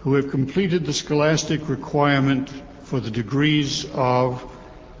who have completed the scholastic requirement for the degrees of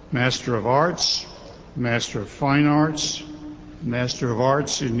Master of Arts, Master of Fine Arts, Master of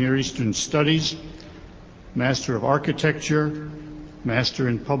Arts in Near Eastern Studies, Master of Architecture, Master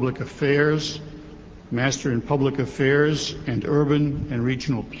in Public Affairs, Master in Public Affairs and Urban and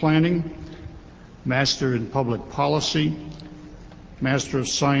Regional Planning, Master in Public Policy, Master of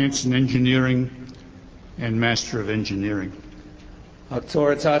Science and Engineering, and Master of Engineering.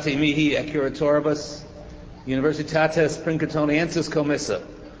 Auctoritate mihi accuratoribus, Universitates Princetoniensis commissa,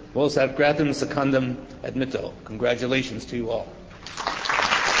 vos ad gratum secundum admitto. Congratulations to you all.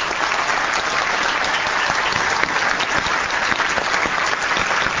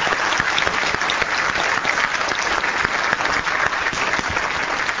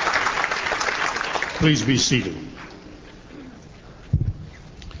 Please be seated.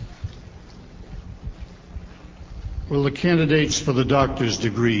 Will the candidates for the doctor's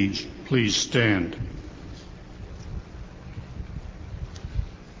degrees please stand?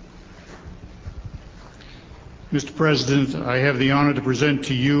 Mr. President, I have the honor to present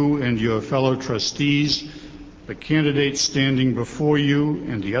to you and your fellow trustees the candidates standing before you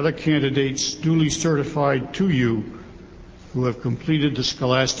and the other candidates duly certified to you who have completed the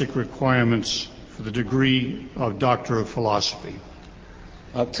scholastic requirements for the degree of Doctor of Philosophy.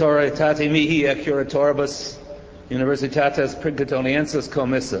 Auctoritate mihi et curatoribus Universitatis Princetonensis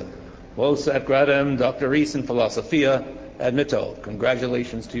commissa, vos et gradum doctoris in philosophia admitto.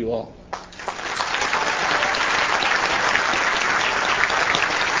 Congratulations to you all.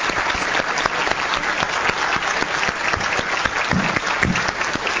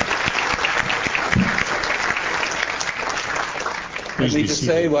 Let me just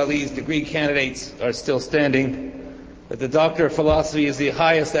say, while these degree candidates are still standing, that the Doctor of Philosophy is the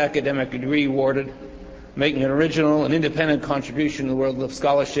highest academic degree awarded, making an original and independent contribution to the world of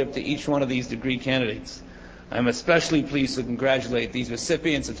scholarship to each one of these degree candidates. I'm especially pleased to congratulate these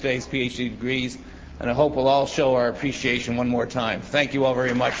recipients of today's PhD degrees, and I hope we'll all show our appreciation one more time. Thank you all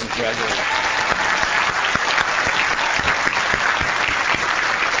very much, and congratulations.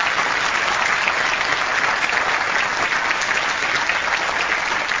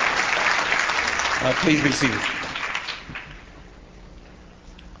 Please be seated.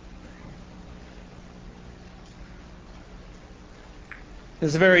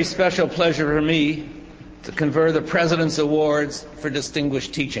 It's a very special pleasure for me to confer the President's Awards for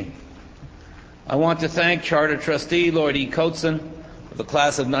Distinguished Teaching. I want to thank Charter Trustee Lloyd E. Coatson of the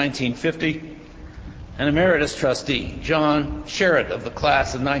class of 1950 and Emeritus Trustee John Sherritt of the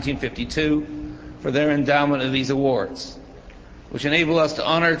class of 1952 for their endowment of these awards, which enable us to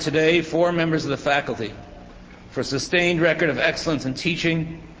honor today 4 members of the faculty for a sustained record of excellence in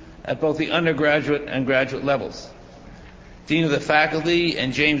teaching at both the undergraduate and graduate levels. Dean of the Faculty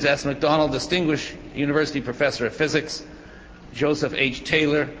and James S. McDonald Distinguished University Professor of Physics, Joseph H.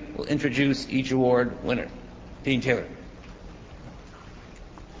 Taylor, will introduce each award winner. Dean Taylor.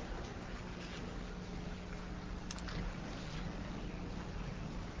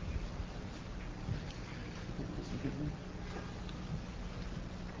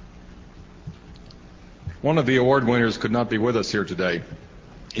 One of the award winners could not be with us here today.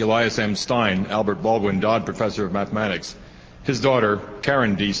 Elias M. Stein, Albert Baldwin Dodd Professor of Mathematics. His daughter,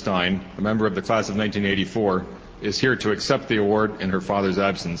 Karen D. Stein, a member of the class of 1984, is here to accept the award in her father's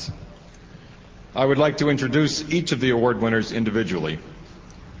absence. I would like to introduce each of the award winners individually.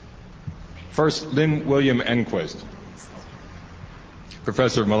 First, Lynn William Enquist,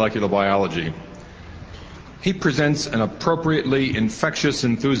 Professor of Molecular Biology. He presents an appropriately infectious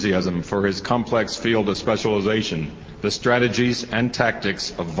enthusiasm for his complex field of specialization, the strategies and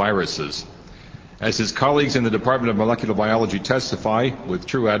tactics of viruses. As his colleagues in the Department of Molecular Biology testify with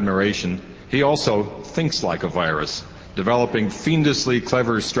true admiration, he also thinks like a virus, developing fiendishly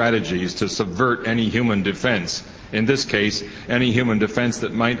clever strategies to subvert any human defense, in this case, any human defense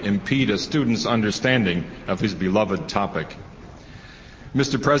that might impede a student's understanding of his beloved topic.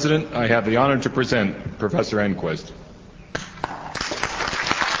 Mr. President, I have the honor to present Professor Enquist.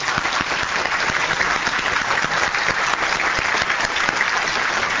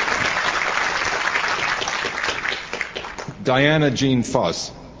 Diana Jean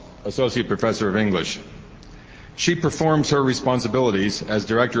Fuss, Associate Professor of English. She performs her responsibilities as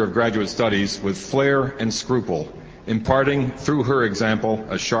Director of Graduate Studies with flair and scruple, imparting through her example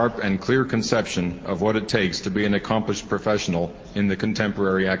a sharp and clear conception of what it takes to be an accomplished professional in the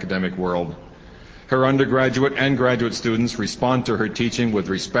contemporary academic world. Her undergraduate and graduate students respond to her teaching with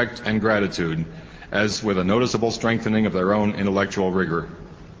respect and gratitude, as with a noticeable strengthening of their own intellectual rigor.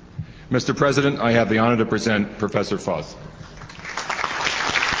 Mr. President, I have the honor to present Professor Fuss.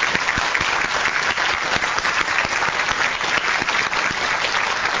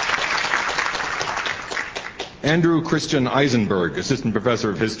 Andrew Christian Eisenberg, Assistant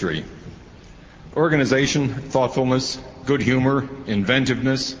Professor of History. Organization, thoughtfulness, good humor,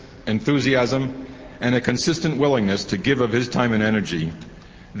 inventiveness, enthusiasm, and a consistent willingness to give of his time and energy.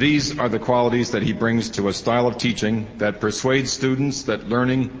 These are the qualities that he brings to a style of teaching that persuades students that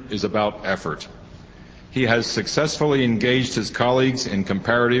learning is about effort. He has successfully engaged his colleagues in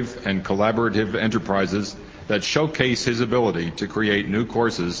comparative and collaborative enterprises that showcase his ability to create new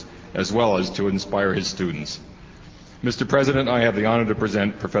courses as well as to inspire his students. Mr. President, I have the honor to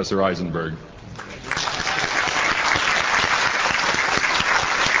present Professor Eisenberg.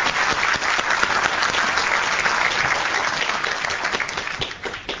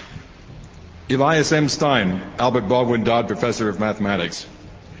 Elias M. Stein, Albert Baldwin Dodd Professor of Mathematics.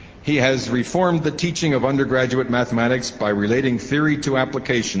 He has reformed the teaching of undergraduate mathematics by relating theory to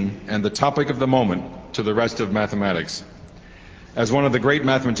application and the topic of the moment to the rest of mathematics. As one of the great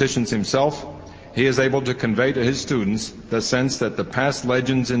mathematicians himself, he is able to convey to his students the sense that the past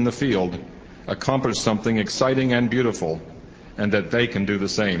legends in the field accomplished something exciting and beautiful, and that they can do the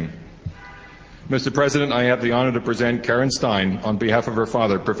same. Mr. President, I have the honor to present Karen Stein on behalf of her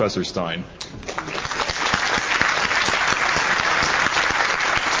father, Professor Stein.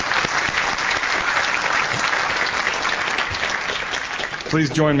 Please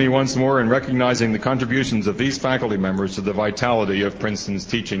join me once more in recognizing the contributions of these faculty members to the vitality of Princeton's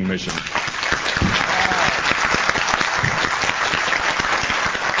teaching mission.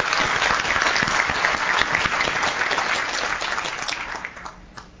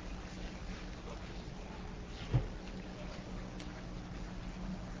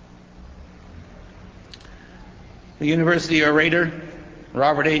 The University Orator,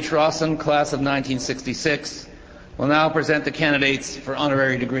 Robert H. Rawson, class of 1966, will now present the candidates for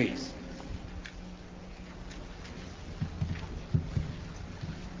honorary degrees.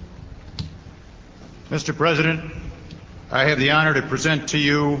 Mr. President, I have the honor to present to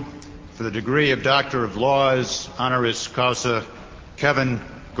you for the degree of Doctor of Laws, honoris causa, Kevin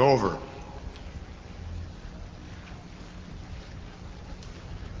Gover.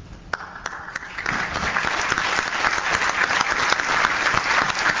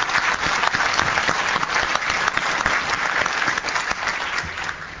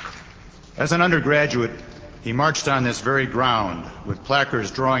 As an undergraduate, he marched on this very ground with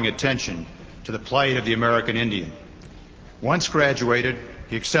placards drawing attention to the plight of the American Indian. Once graduated,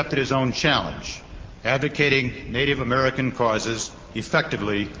 he accepted his own challenge, advocating Native American causes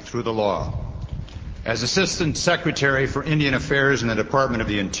effectively through the law. As Assistant Secretary for Indian Affairs in the Department of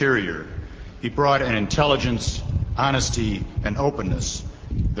the Interior, he brought an intelligence, honesty, and openness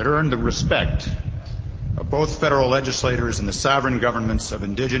that earned the respect of both federal legislators and the sovereign governments of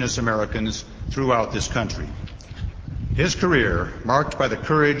indigenous Americans throughout this country. His career, marked by the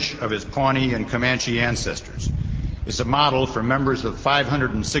courage of his Pawnee and Comanche ancestors, is a model for members of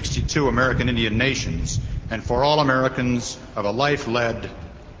 562 American Indian nations and for all Americans of a life led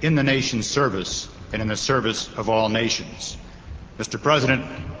in the nation's service and in the service of all nations. Mr. President,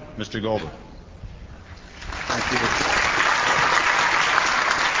 Mr. Gover. Thank you.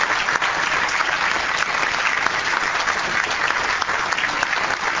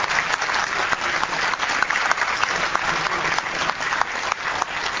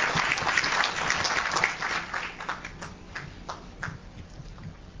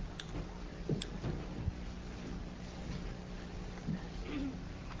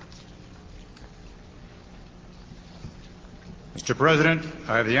 Mr. President,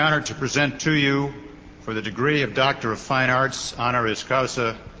 I have the honor to present to you for the degree of Doctor of Fine Arts, honoris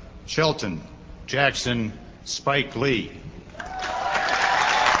causa, Shelton Jackson Spike Lee.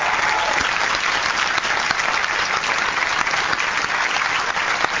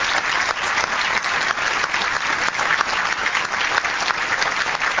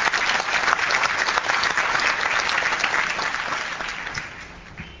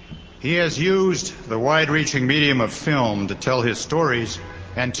 He has used the wide-reaching medium of film to tell his stories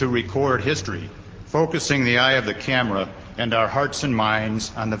and to record history, focusing the eye of the camera and our hearts and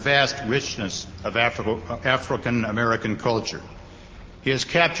minds on the vast richness of African American culture. He has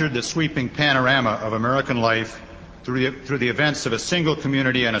captured the sweeping panorama of American life through the events of a single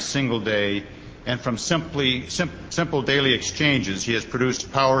community on a single day, and from simple daily exchanges, he has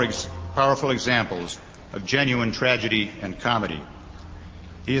produced powerful examples of genuine tragedy and comedy.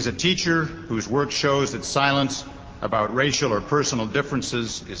 He is a teacher whose work shows that silence about racial or personal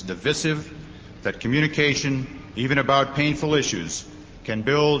differences is divisive, that communication, even about painful issues, can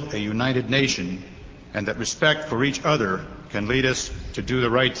build a united nation, and that respect for each other can lead us to do the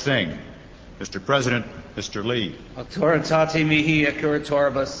right thing. Mr. President, Mr. Lee. Auctoritate mihi et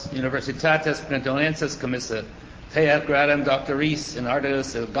curatoribus Universitatis Princetonensis commissa, teat gradum doctoris in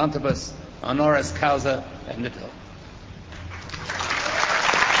artis elegantibus honoris causa et nihil.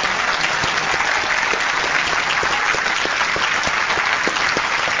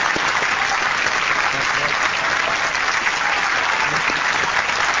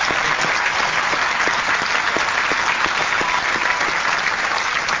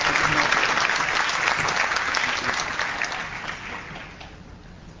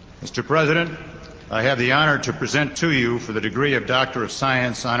 Mr. President, I have the honor to present to you for the degree of Doctor of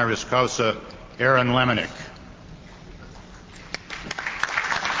Science, honoris causa, Aaron Lemenick.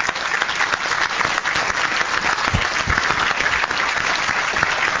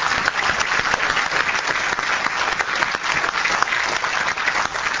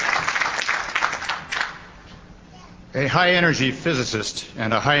 A high-energy physicist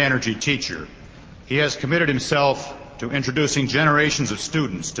and a high-energy teacher, he has committed himself to introducing generations of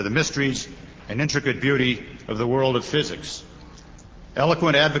students to the mysteries and intricate beauty of the world of physics.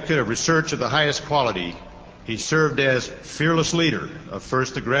 Eloquent advocate of research of the highest quality, he served as fearless leader of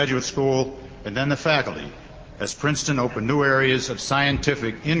first the graduate school and then the faculty, as Princeton opened new areas of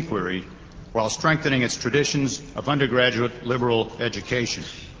scientific inquiry while strengthening its traditions of undergraduate liberal education.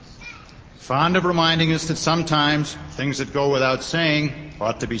 Fond of reminding us that sometimes things that go without saying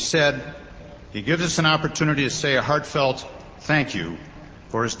ought to be said, he gives us an opportunity to say a heartfelt thank you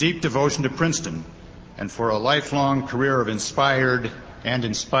for his deep devotion to Princeton and for a lifelong career of inspired and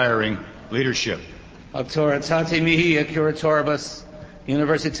inspiring leadership. Auctoritate mihi curatoribus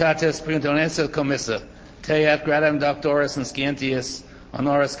Universitatis Princetonensis commissa, te ad gradam doctoris in scientias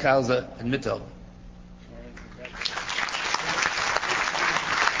honoris causa admitto.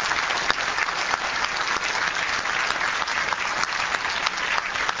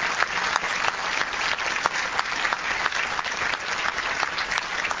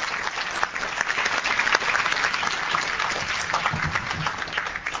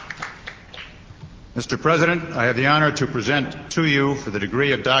 Mr. President, I have the honor to present to you for the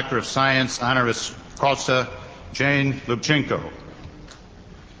degree of Doctor of Science honoris causa Jane Lubchenco.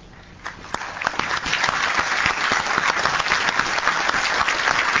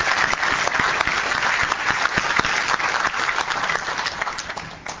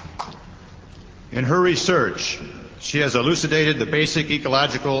 In her research, she has elucidated the basic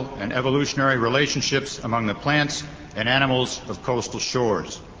ecological and evolutionary relationships among the plants and animals of coastal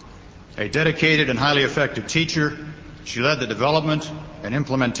shores. A dedicated and highly effective teacher, she led the development and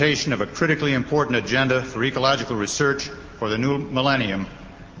implementation of a critically important agenda for ecological research for the new millennium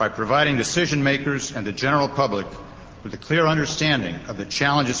by providing decision makers and the general public with a clear understanding of the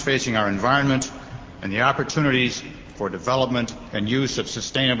challenges facing our environment and the opportunities for development and use of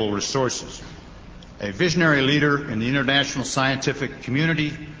sustainable resources. A visionary leader in the international scientific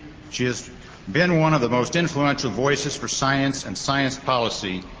community, she has been one of the most influential voices for science and science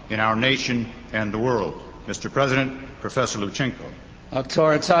policy in our nation and the world. Mr. President, Professor Lubchenco.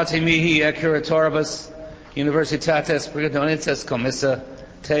 Auctoritate mihi curatoribus Universitatis Princetonensis commissa,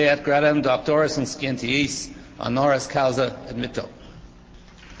 te ad gradam doctoris in scientias honoris causa admitto.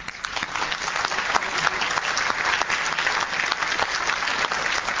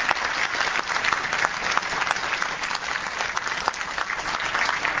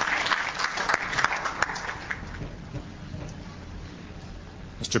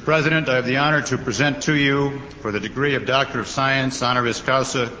 Mr. President, I have the honor to present to you for the degree of Doctor of Science honoris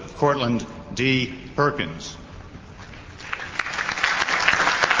causa Cortland D. Perkins.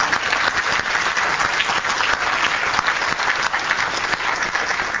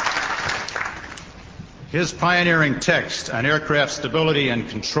 His pioneering text on aircraft stability and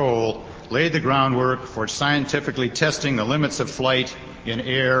control laid the groundwork for scientifically testing the limits of flight in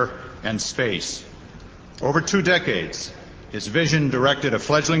air and space. Over 2 decades, his vision directed a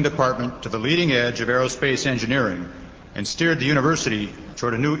fledgling department to the leading edge of aerospace engineering and steered the university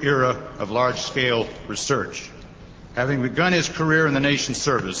toward a new era of large-scale research. Having begun his career in the nation's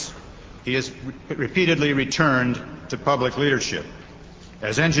service, he has repeatedly returned to public leadership.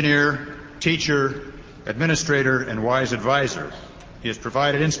 As engineer, teacher, administrator, and wise advisor, he has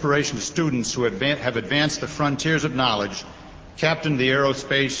provided inspiration to students who have advanced the frontiers of knowledge, captained the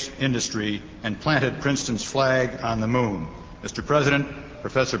aerospace industry, and planted Princeton's flag on the moon. Mr. President,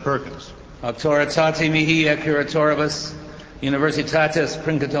 Professor Perkins. Auctoritate mihi curatoribus Universitatis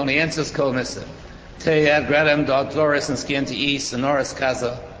Princetonensis commissa, te ad gradam doctoris in scientias honoris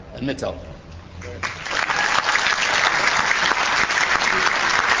causa admitto.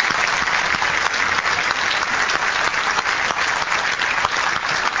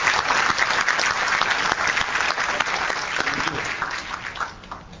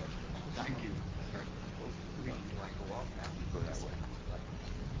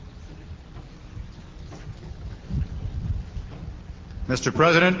 Mr.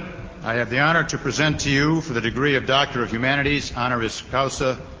 President, I have the honor to present to you for the degree of Doctor of Humanities honoris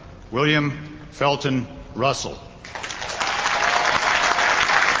causa William Felton Russell.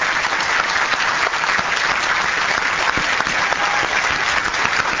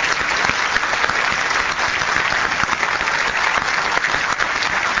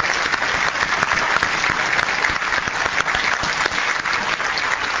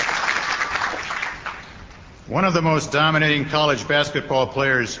 One of the most dominating college basketball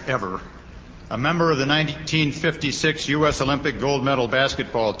players ever, a member of the 1956 U.S. Olympic gold medal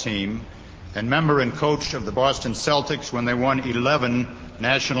basketball team, and member and coach of the Boston Celtics when they won 11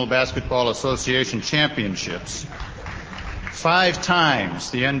 National Basketball Association championships, 5 times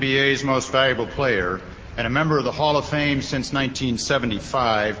the NBA's most valuable player, and a member of the Hall of Fame since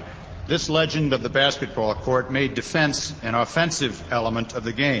 1975, this legend of the basketball court made defense an offensive element of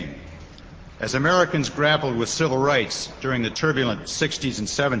the game. As Americans grappled with civil rights during the turbulent 60s and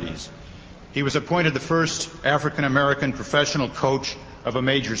 70s, he was appointed the first African-American professional coach of a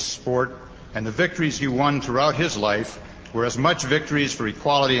major sport, and the victories he won throughout his life were as much victories for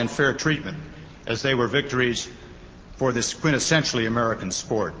equality and fair treatment as they were victories for this quintessentially American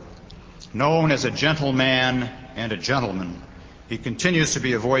sport. Known as a gentleman and a gentleman, he continues to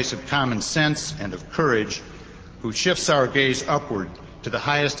be a voice of common sense and of courage who shifts our gaze upward to the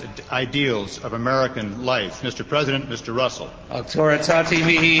highest ideals of American life. Mr. President, Mr. Russell. Auctoritate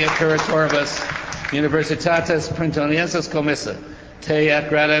mihi et curatoribus Universitatis Printoniensis commissa, te et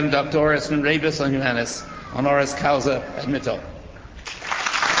gradem doctoris in rebus humanis, honoris causa admitto.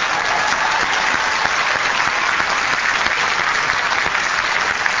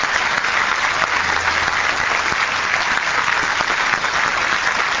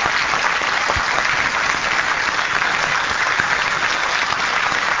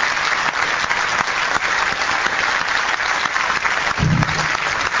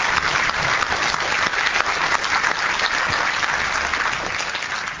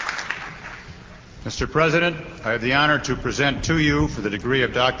 Mr. President, I have the honor to present to you for the degree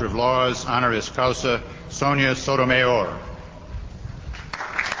of Doctor of Laws, honoris causa, Sonia Sotomayor.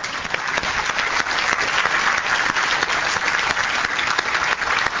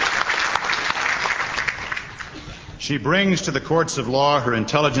 She brings to the courts of law her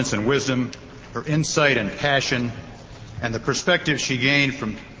intelligence and wisdom, her insight and passion, and the perspective she gained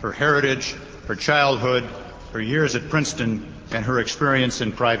from her heritage, her childhood, her years at Princeton, and her experience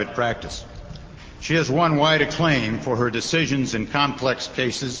in private practice. She has won wide acclaim for her decisions in complex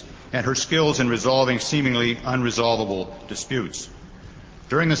cases and her skills in resolving seemingly unresolvable disputes.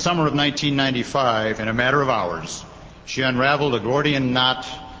 During the summer of 1995, in a matter of hours, she unraveled a Gordian knot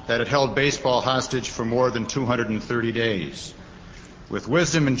that had held baseball hostage for more than 230 days. With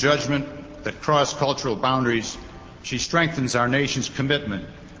wisdom and judgment that cross cultural boundaries, she strengthens our nation's commitment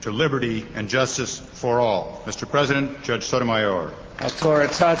to liberty and justice for all. Mr. President, Judge Sotomayor.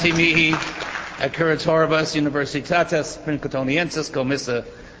 Auctoritate mihi et curatoribus Universitatis Princetoniensis commissa,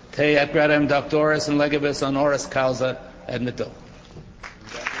 te et gradem doctoris in legibus honoris causa admitto.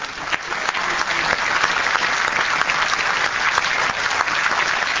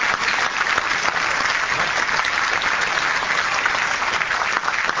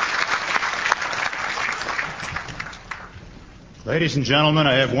 Ladies and gentlemen,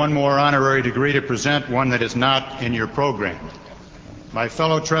 I have one more honorary degree to present, one that is not in your program. My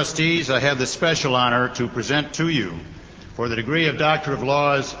fellow trustees, I have the special honor to present to you for the degree of Doctor of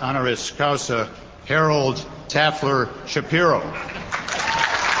Laws, honoris causa, Harold Taffler Shapiro.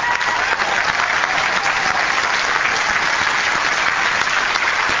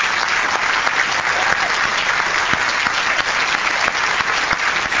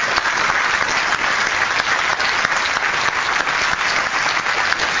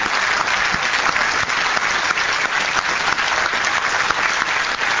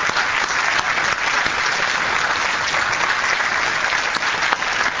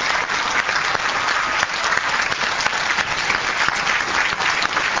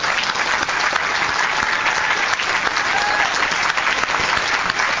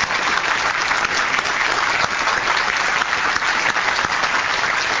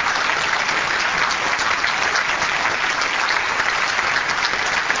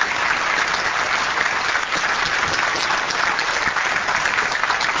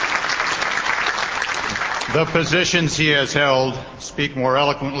 The positions he has held speak more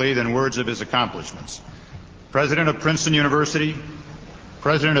eloquently than words of his accomplishments. President of Princeton University,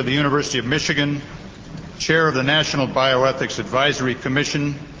 President of the University of Michigan, Chair of the National Bioethics Advisory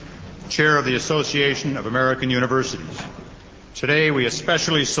Commission, Chair of the Association of American Universities. Today, we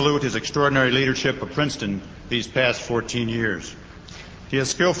especially salute his extraordinary leadership of Princeton these past 14 years. He has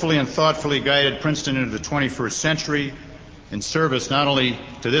skillfully and thoughtfully guided Princeton into the 21st century in service not only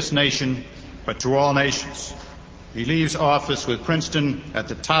to this nation, but to all nations. He leaves office with Princeton at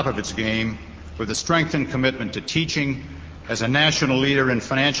the top of its game, with a strengthened commitment to teaching, as a national leader in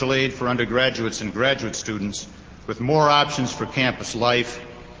financial aid for undergraduates and graduate students, with more options for campus life,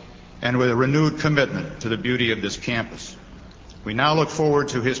 and with a renewed commitment to the beauty of this campus. We now look forward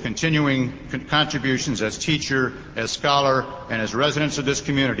to his continuing contributions as teacher, as scholar, and as residents of this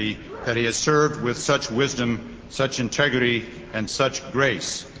community that he has served with such wisdom, such integrity, and such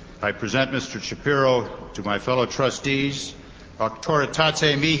grace. I present Mr. Shapiro to my fellow trustees.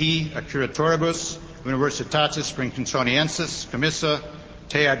 Auctoritate mihi a curatoribus Universitatis Princetoniensis commissa,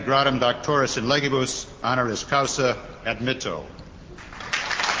 te ad gradum doctoris in legibus honoris causa admitto.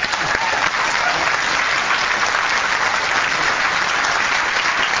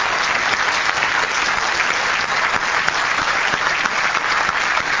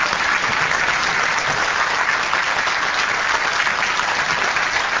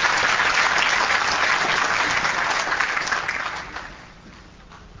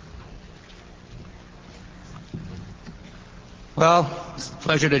 Well, it's a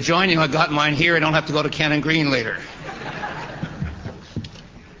pleasure to join you. I got mine here. I don't have to go to Cannon Green later.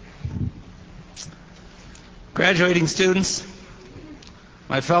 Graduating students,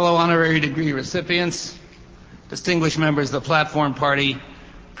 my fellow honorary degree recipients, distinguished members of the Platform Party,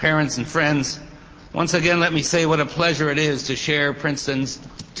 parents and friends, once again let me say what a pleasure it is to share Princeton's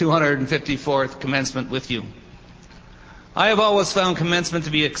 254th commencement with you. I have always found commencement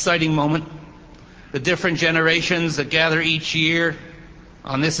to be an exciting moment. The different generations that gather each year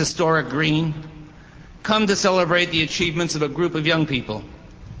on this historic green come to celebrate the achievements of a group of young people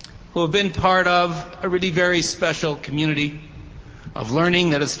who have been part of a really very special community of learning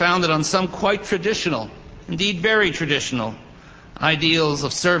that is founded on some quite traditional, indeed very traditional, ideals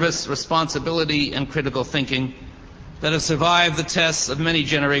of service, responsibility, and critical thinking that have survived the tests of many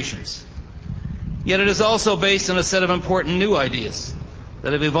generations. Yet it is also based on a set of important new ideas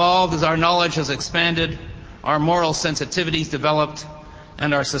that have evolved as our knowledge has expanded, our moral sensitivities developed,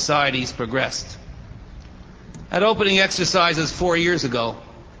 and our societies progressed. At opening exercises 4 years ago,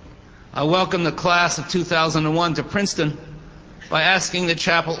 I welcomed the class of 2001 to Princeton by asking the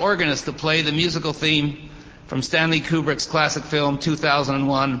chapel organist to play the musical theme from Stanley Kubrick's classic film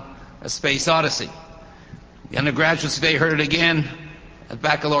 2001, A Space Odyssey. The undergraduates today heard it again at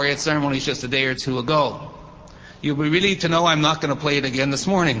baccalaureate ceremonies just a day or two ago. You'll be relieved to know I'm not going to play it again this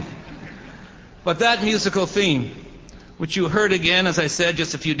morning. But that musical theme, which you heard again, as I said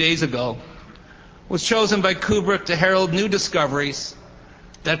just a few days ago, was chosen by Kubrick to herald new discoveries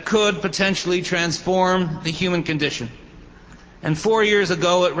that could potentially transform the human condition. And 4 years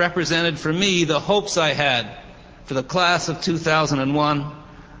ago, it represented for me the hopes I had for the class of 2001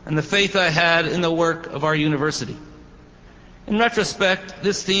 and the faith I had in the work of our university. In retrospect,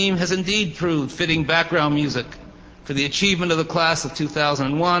 this theme has indeed proved fitting background music for the achievement of the class of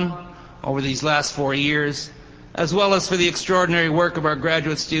 2001 over these last 4 years, as well as for the extraordinary work of our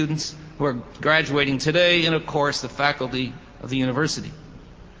graduate students who are graduating today, and of course the faculty of the university.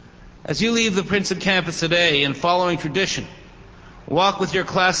 As you leave the Princeton campus today and following tradition, walk with your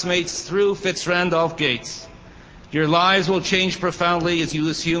classmates through Fitz-Randolph gates. Your lives will change profoundly as you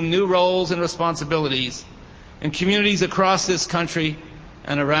assume new roles and responsibilities in communities across this country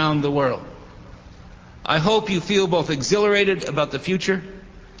and around the world. I hope you feel both exhilarated about the future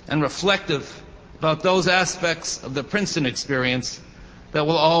and reflective about those aspects of the Princeton experience that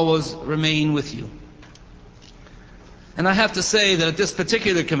will always remain with you. And I have to say that at this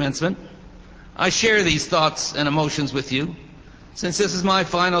particular commencement, I share these thoughts and emotions with you, since this is my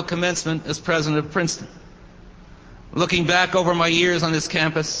final commencement as president of Princeton. Looking back over my years on this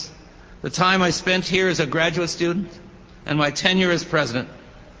campus, the time I spent here as a graduate student, and my tenure as president,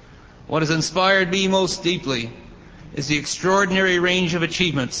 what has inspired me most deeply is the extraordinary range of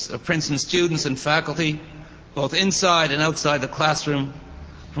achievements of Princeton students and faculty, both inside and outside the classroom,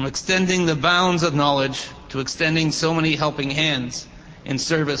 from extending the bounds of knowledge to extending so many helping hands in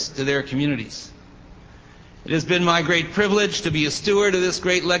service to their communities. It has been my great privilege to be a steward of this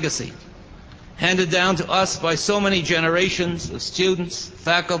great legacy, handed down to us by so many generations of students,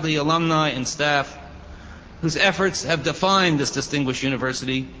 faculty, alumni, and staff, whose efforts have defined this distinguished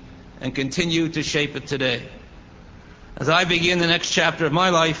university and continue to shape it today. As I begin the next chapter of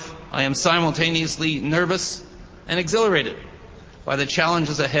my life, I am simultaneously nervous and exhilarated by the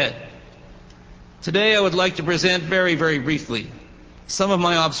challenges ahead. Today I would like to present very, very briefly some of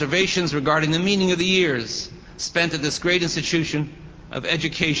my observations regarding the meaning of the years spent at this great institution of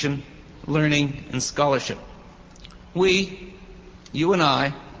education, learning, and scholarship. We, you and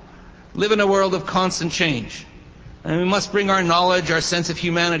I, live in a world of constant change, and we must bring our knowledge, our sense of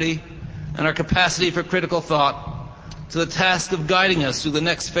humanity, and our capacity for critical thought to the task of guiding us through the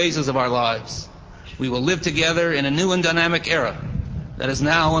next phases of our lives. We will live together in a new and dynamic era that is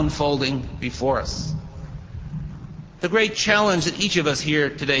now unfolding before us. The great challenge that each of us here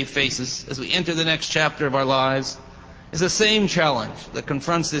today faces as we enter the next chapter of our lives is the same challenge that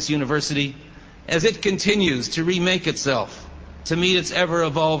confronts this university as it continues to remake itself to meet its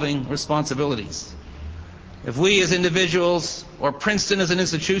ever-evolving responsibilities. If we as individuals, or Princeton as an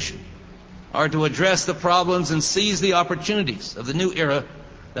institution, are to address the problems and seize the opportunities of the new era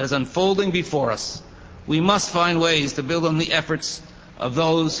that is unfolding before us, we must find ways to build on the efforts of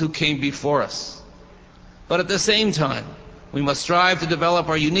those who came before us. But at the same time, we must strive to develop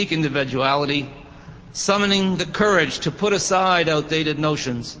our unique individuality, summoning the courage to put aside outdated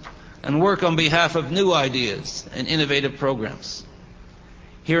notions and work on behalf of new ideas and innovative programs.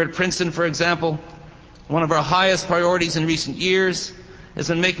 Here at Princeton, for example, one of our highest priorities in recent years has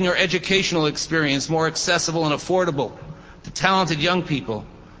been making our educational experience more accessible and affordable to talented young people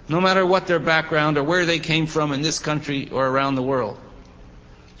no matter what their background or where they came from in this country or around the world.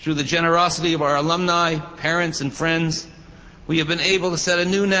 Through the generosity of our alumni, parents, and friends, we have been able to set a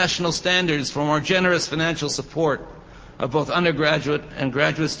new national standards for more generous financial support of both undergraduate and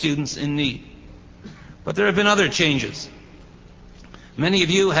graduate students in need. But there have been other changes. Many of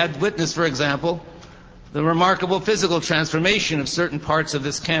you had witnessed, for example, the remarkable physical transformation of certain parts of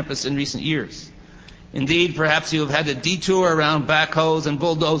this campus in recent years. Indeed, perhaps you have had to detour around backhoes and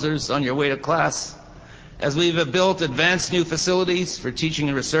bulldozers on your way to class, as we have built advanced new facilities for teaching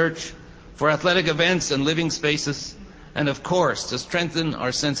and research, for athletic events and living spaces, and of course, to strengthen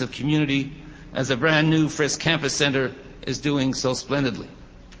our sense of community, as the brand new Frisk Campus Center is doing so splendidly.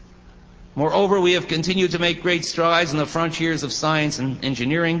 Moreover, we have continued to make great strides in the frontiers of science and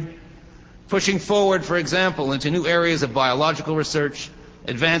engineering, pushing forward, for example, into new areas of biological research,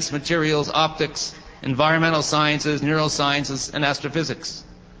 advanced materials, optics, environmental sciences, neurosciences, and astrophysics.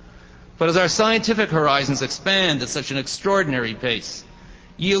 But as our scientific horizons expand at such an extraordinary pace,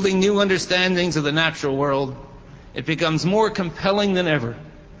 yielding new understandings of the natural world, it becomes more compelling than ever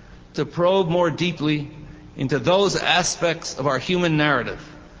to probe more deeply into those aspects of our human narrative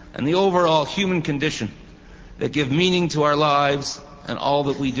and the overall human condition that give meaning to our lives and all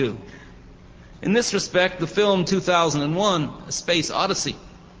that we do. In this respect, the film 2001, A Space Odyssey,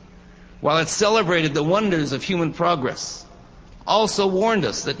 while it celebrated the wonders of human progress, also warned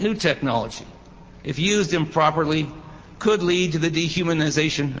us that new technology, if used improperly, could lead to the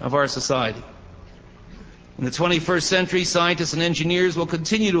dehumanization of our society. In the 21st century, scientists and engineers will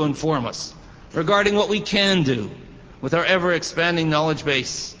continue to inform us regarding what we can do with our ever-expanding knowledge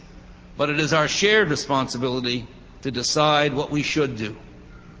base, but it is our shared responsibility to decide what we should do.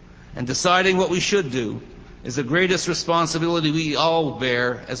 And deciding what we should do is the greatest responsibility we all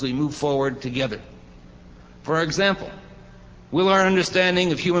bear as we move forward together. For example, will our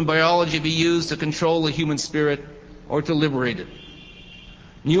understanding of human biology be used to control the human spirit or to liberate it?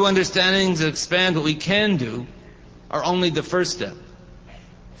 New understandings that expand what we can do are only the first step.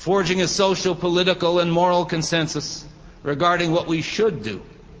 Forging a social, political, and moral consensus regarding what we should do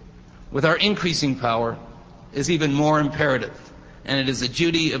with our increasing power is even more imperative, and it is the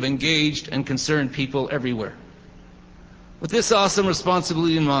duty of engaged and concerned people everywhere. With this awesome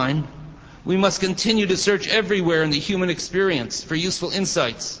responsibility in mind, we must continue to search everywhere in the human experience for useful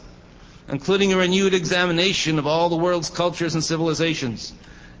insights, including a renewed examination of all the world's cultures and civilizations,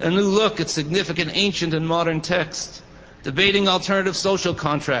 a new look at significant ancient and modern texts, debating alternative social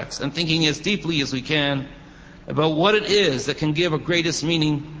contracts, and thinking as deeply as we can about what it is that can give a greatest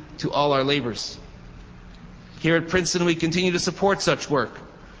meaning to all our labors. Here at Princeton, we continue to support such work,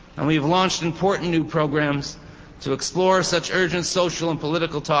 and we have launched important new programs to explore such urgent social and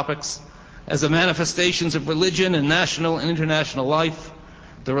political topics as the manifestations of religion in national and international life,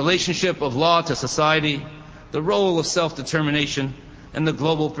 the relationship of law to society, the role of self-determination, and the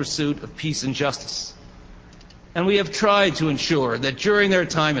global pursuit of peace and justice. And we have tried to ensure that during their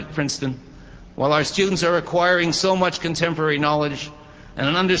time at Princeton, while our students are acquiring so much contemporary knowledge and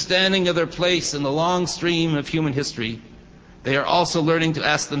an understanding of their place in the long stream of human history, they are also learning to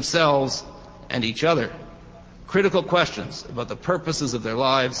ask themselves and each other critical questions about the purposes of their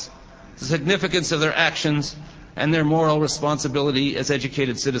lives, the significance of their actions, and their moral responsibility as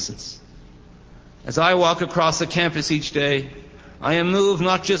educated citizens. As I walk across the campus each day, I am moved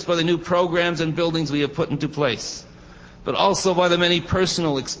not just by the new programs and buildings we have put into place, but also by the many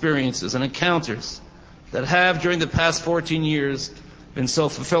personal experiences and encounters that have, during the past 14 years, been so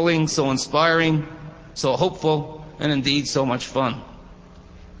fulfilling, so inspiring, so hopeful, and indeed so much fun.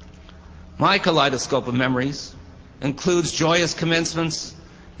 My kaleidoscope of memories includes joyous commencements,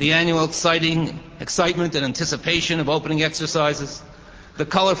 the annual excitement and anticipation of opening exercises, the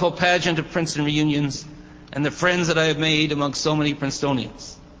colorful pageant of Princeton reunions, and the friends that I have made among so many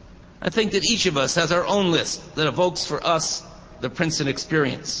Princetonians. I think that each of us has our own list that evokes for us the Princeton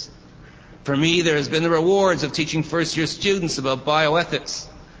experience. For me, there has been the rewards of teaching first-year students about bioethics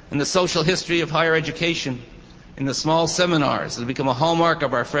and the social history of higher education in the small seminars that have become a hallmark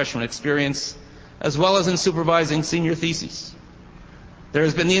of our freshman experience, as well as in supervising senior theses. There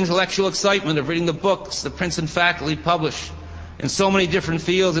has been the intellectual excitement of reading the books the Princeton faculty publish in so many different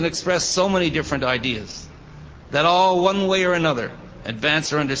fields and express so many different ideas that all, one way or another,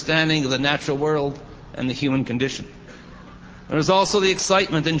 advance our understanding of the natural world and the human condition. There is also the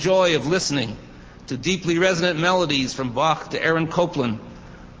excitement and joy of listening to deeply resonant melodies from Bach to Aaron Copland,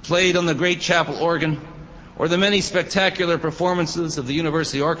 played on the great chapel organ, or the many spectacular performances of the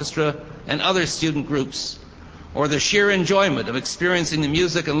University Orchestra and other student groups, or the sheer enjoyment of experiencing the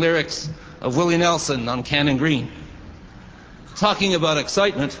music and lyrics of Willie Nelson on Cannon Green. Talking about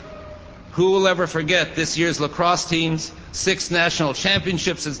excitement, who will ever forget this year's lacrosse team's 6 national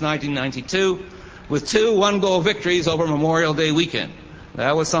championships since 1992, with 2 one-goal victories over Memorial Day weekend?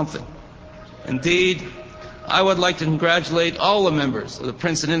 That was something. Indeed, I would like to congratulate all the members of the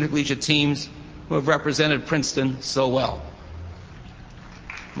Princeton intercollegiate teams who have represented Princeton so well.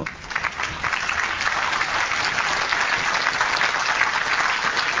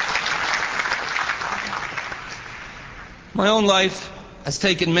 My own life has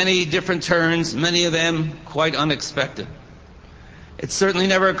taken many different turns, many of them quite unexpected. It certainly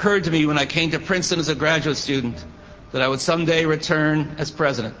never occurred to me when I came to Princeton as a graduate student that I would someday return as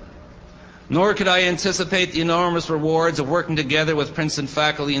president. Nor could I anticipate the enormous rewards of working together with Princeton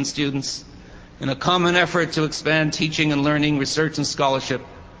faculty and students in a common effort to expand teaching and learning, research and scholarship,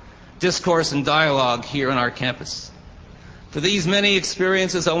 discourse and dialogue here on our campus. For these many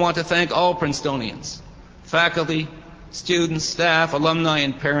experiences, I want to thank all Princetonians, faculty, students, staff, alumni,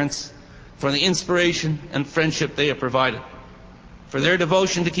 and parents for the inspiration and friendship they have provided, for their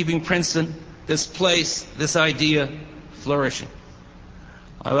devotion to keeping Princeton, this place, this idea, flourishing.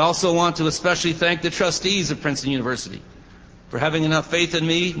 I also want to especially thank the trustees of Princeton University for having enough faith in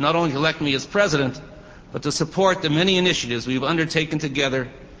me, not only to elect me as president, but to support the many initiatives we've undertaken together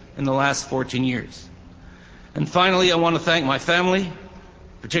in the last 14 years. And finally, I want to thank my family,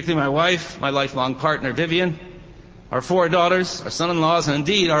 particularly my wife, my lifelong partner, Vivian, our 4 daughters, our son-in-laws, and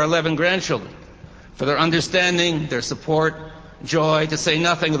indeed our 11 grandchildren, for their understanding, their support, joy, to say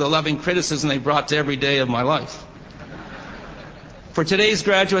nothing of the loving criticism they brought to every day of my life. For today's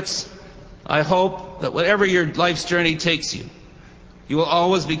graduates, I hope that whatever your life's journey takes you, you will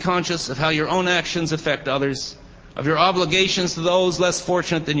always be conscious of how your own actions affect others, of your obligations to those less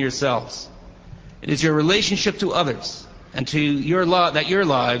fortunate than yourselves. It is your relationship to others and to that your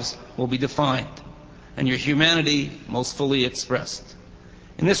lives will be defined, and your humanity most fully expressed.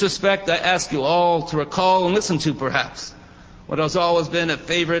 In this respect, I ask you all to recall and listen to, perhaps, what has always been a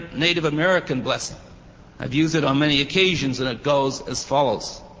favorite Native American blessing. I've used it on many occasions, and it goes as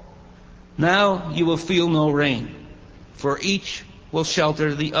follows. Now you will feel no rain, for each will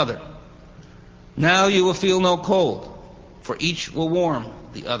shelter the other. Now you will feel no cold, for each will warm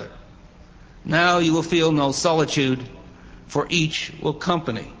the other. Now you will feel no solitude, for each will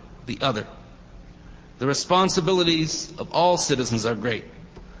accompany the other. The responsibilities of all citizens are great,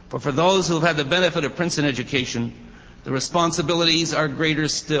 but for those who have had the benefit of Princeton education, the responsibilities are greater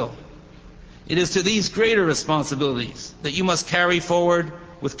still. It is to these greater responsibilities that you must carry forward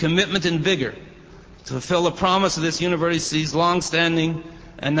with commitment and vigor to fulfill the promise of this university's long-standing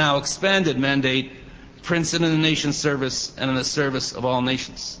and now expanded mandate, Princeton in the nation's service and in the service of all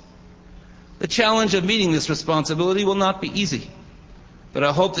nations. The challenge of meeting this responsibility will not be easy, but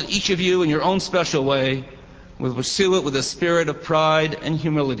I hope that each of you in your own special way will pursue it with a spirit of pride and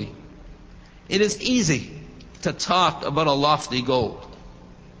humility. It is easy to talk about a lofty goal.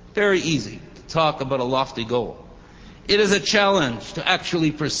 Very easy to talk about a lofty goal. It is a challenge to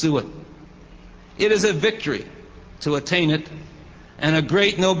actually pursue it. It is a victory to attain it, and a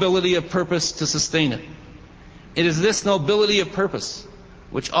great nobility of purpose to sustain it. It is this nobility of purpose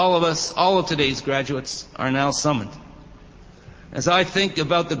which all of us, all of today's graduates, are now summoned. As I think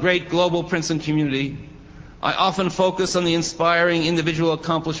about the great global Princeton community, I often focus on the inspiring individual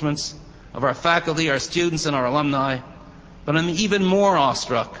accomplishments of our faculty, our students, and our alumni, but I'm even more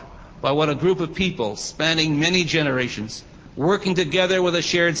awestruck by what a group of people spanning many generations, working together with a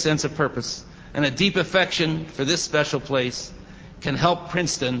shared sense of purpose and a deep affection for this special place, can help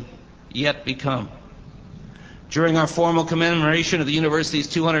Princeton yet become. During our formal commemoration of the university's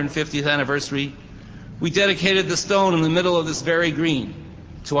 250th anniversary, we dedicated the stone in the middle of this very green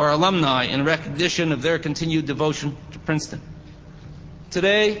to our alumni in recognition of their continued devotion to Princeton.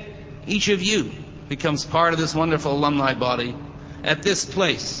 Today, each of you becomes part of this wonderful alumni body at this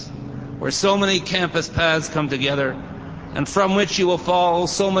place where so many campus paths come together and from which you will follow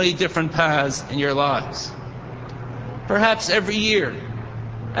so many different paths in your lives. Perhaps every year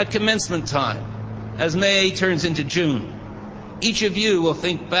at commencement time, as May turns into June, each of you will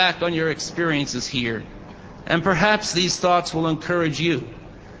think back on your experiences here, and perhaps these thoughts will encourage you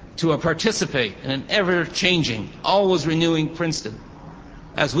to participate in an ever-changing, always renewing Princeton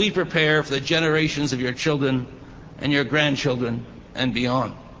as we prepare for the generations of your children and your grandchildren and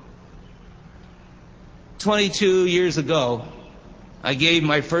beyond. 22 years ago, I gave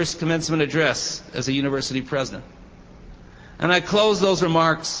my first commencement address as a university president. And I closed those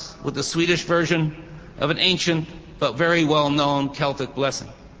remarks with the Swedish version of an ancient but very well-known Celtic blessing.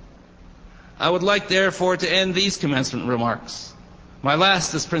 I would like, therefore, to end these commencement remarks, my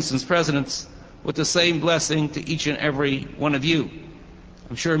last as Princeton's president, with the same blessing to each and every one of you.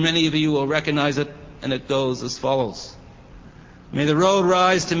 I'm sure many of you will recognize it, and it goes as follows. May the road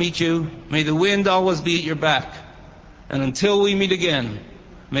rise to meet you. May the wind always be at your back. And until we meet again,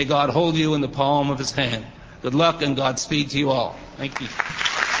 may God hold you in the palm of his hand. Good luck and Godspeed to you all. Thank you.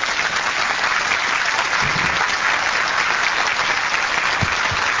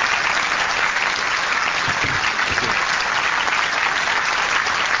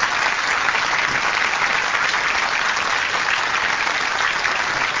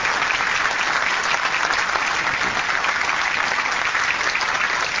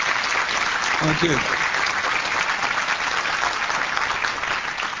 Thank you.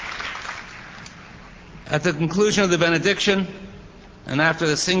 At the conclusion of the benediction, and after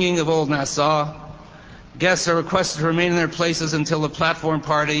the singing of Old Nassau, guests are requested to remain in their places until the platform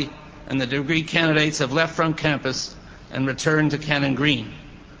party and the degree candidates have left from campus and returned to Cannon Green.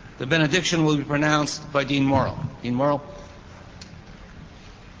 The benediction will be pronounced by Dean Morrill. Dean Morrill.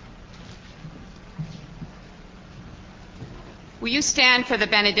 Will you stand for the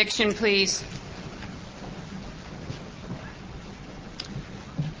benediction, please?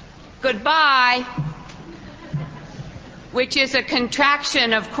 Goodbye, which is a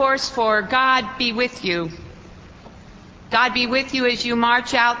contraction, of course, for God be with you. God be with you as you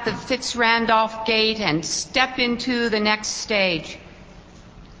march out the Fitz-Randolph Gate and step into the next stage.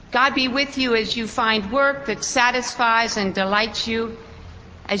 God be with you as you find work that satisfies and delights you,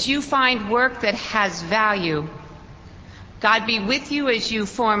 as you find work that has value. God be with you as you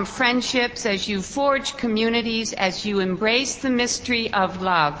form friendships, as you forge communities, as you embrace the mystery of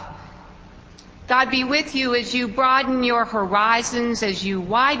love. God be with you as you broaden your horizons, as you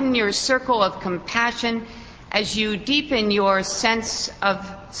widen your circle of compassion, as you deepen your sense of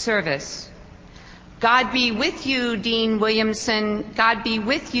service. God be with you, Dean Williamson. God be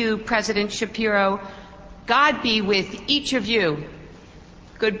with you, President Shapiro. God be with each of you.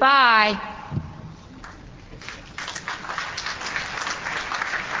 Goodbye.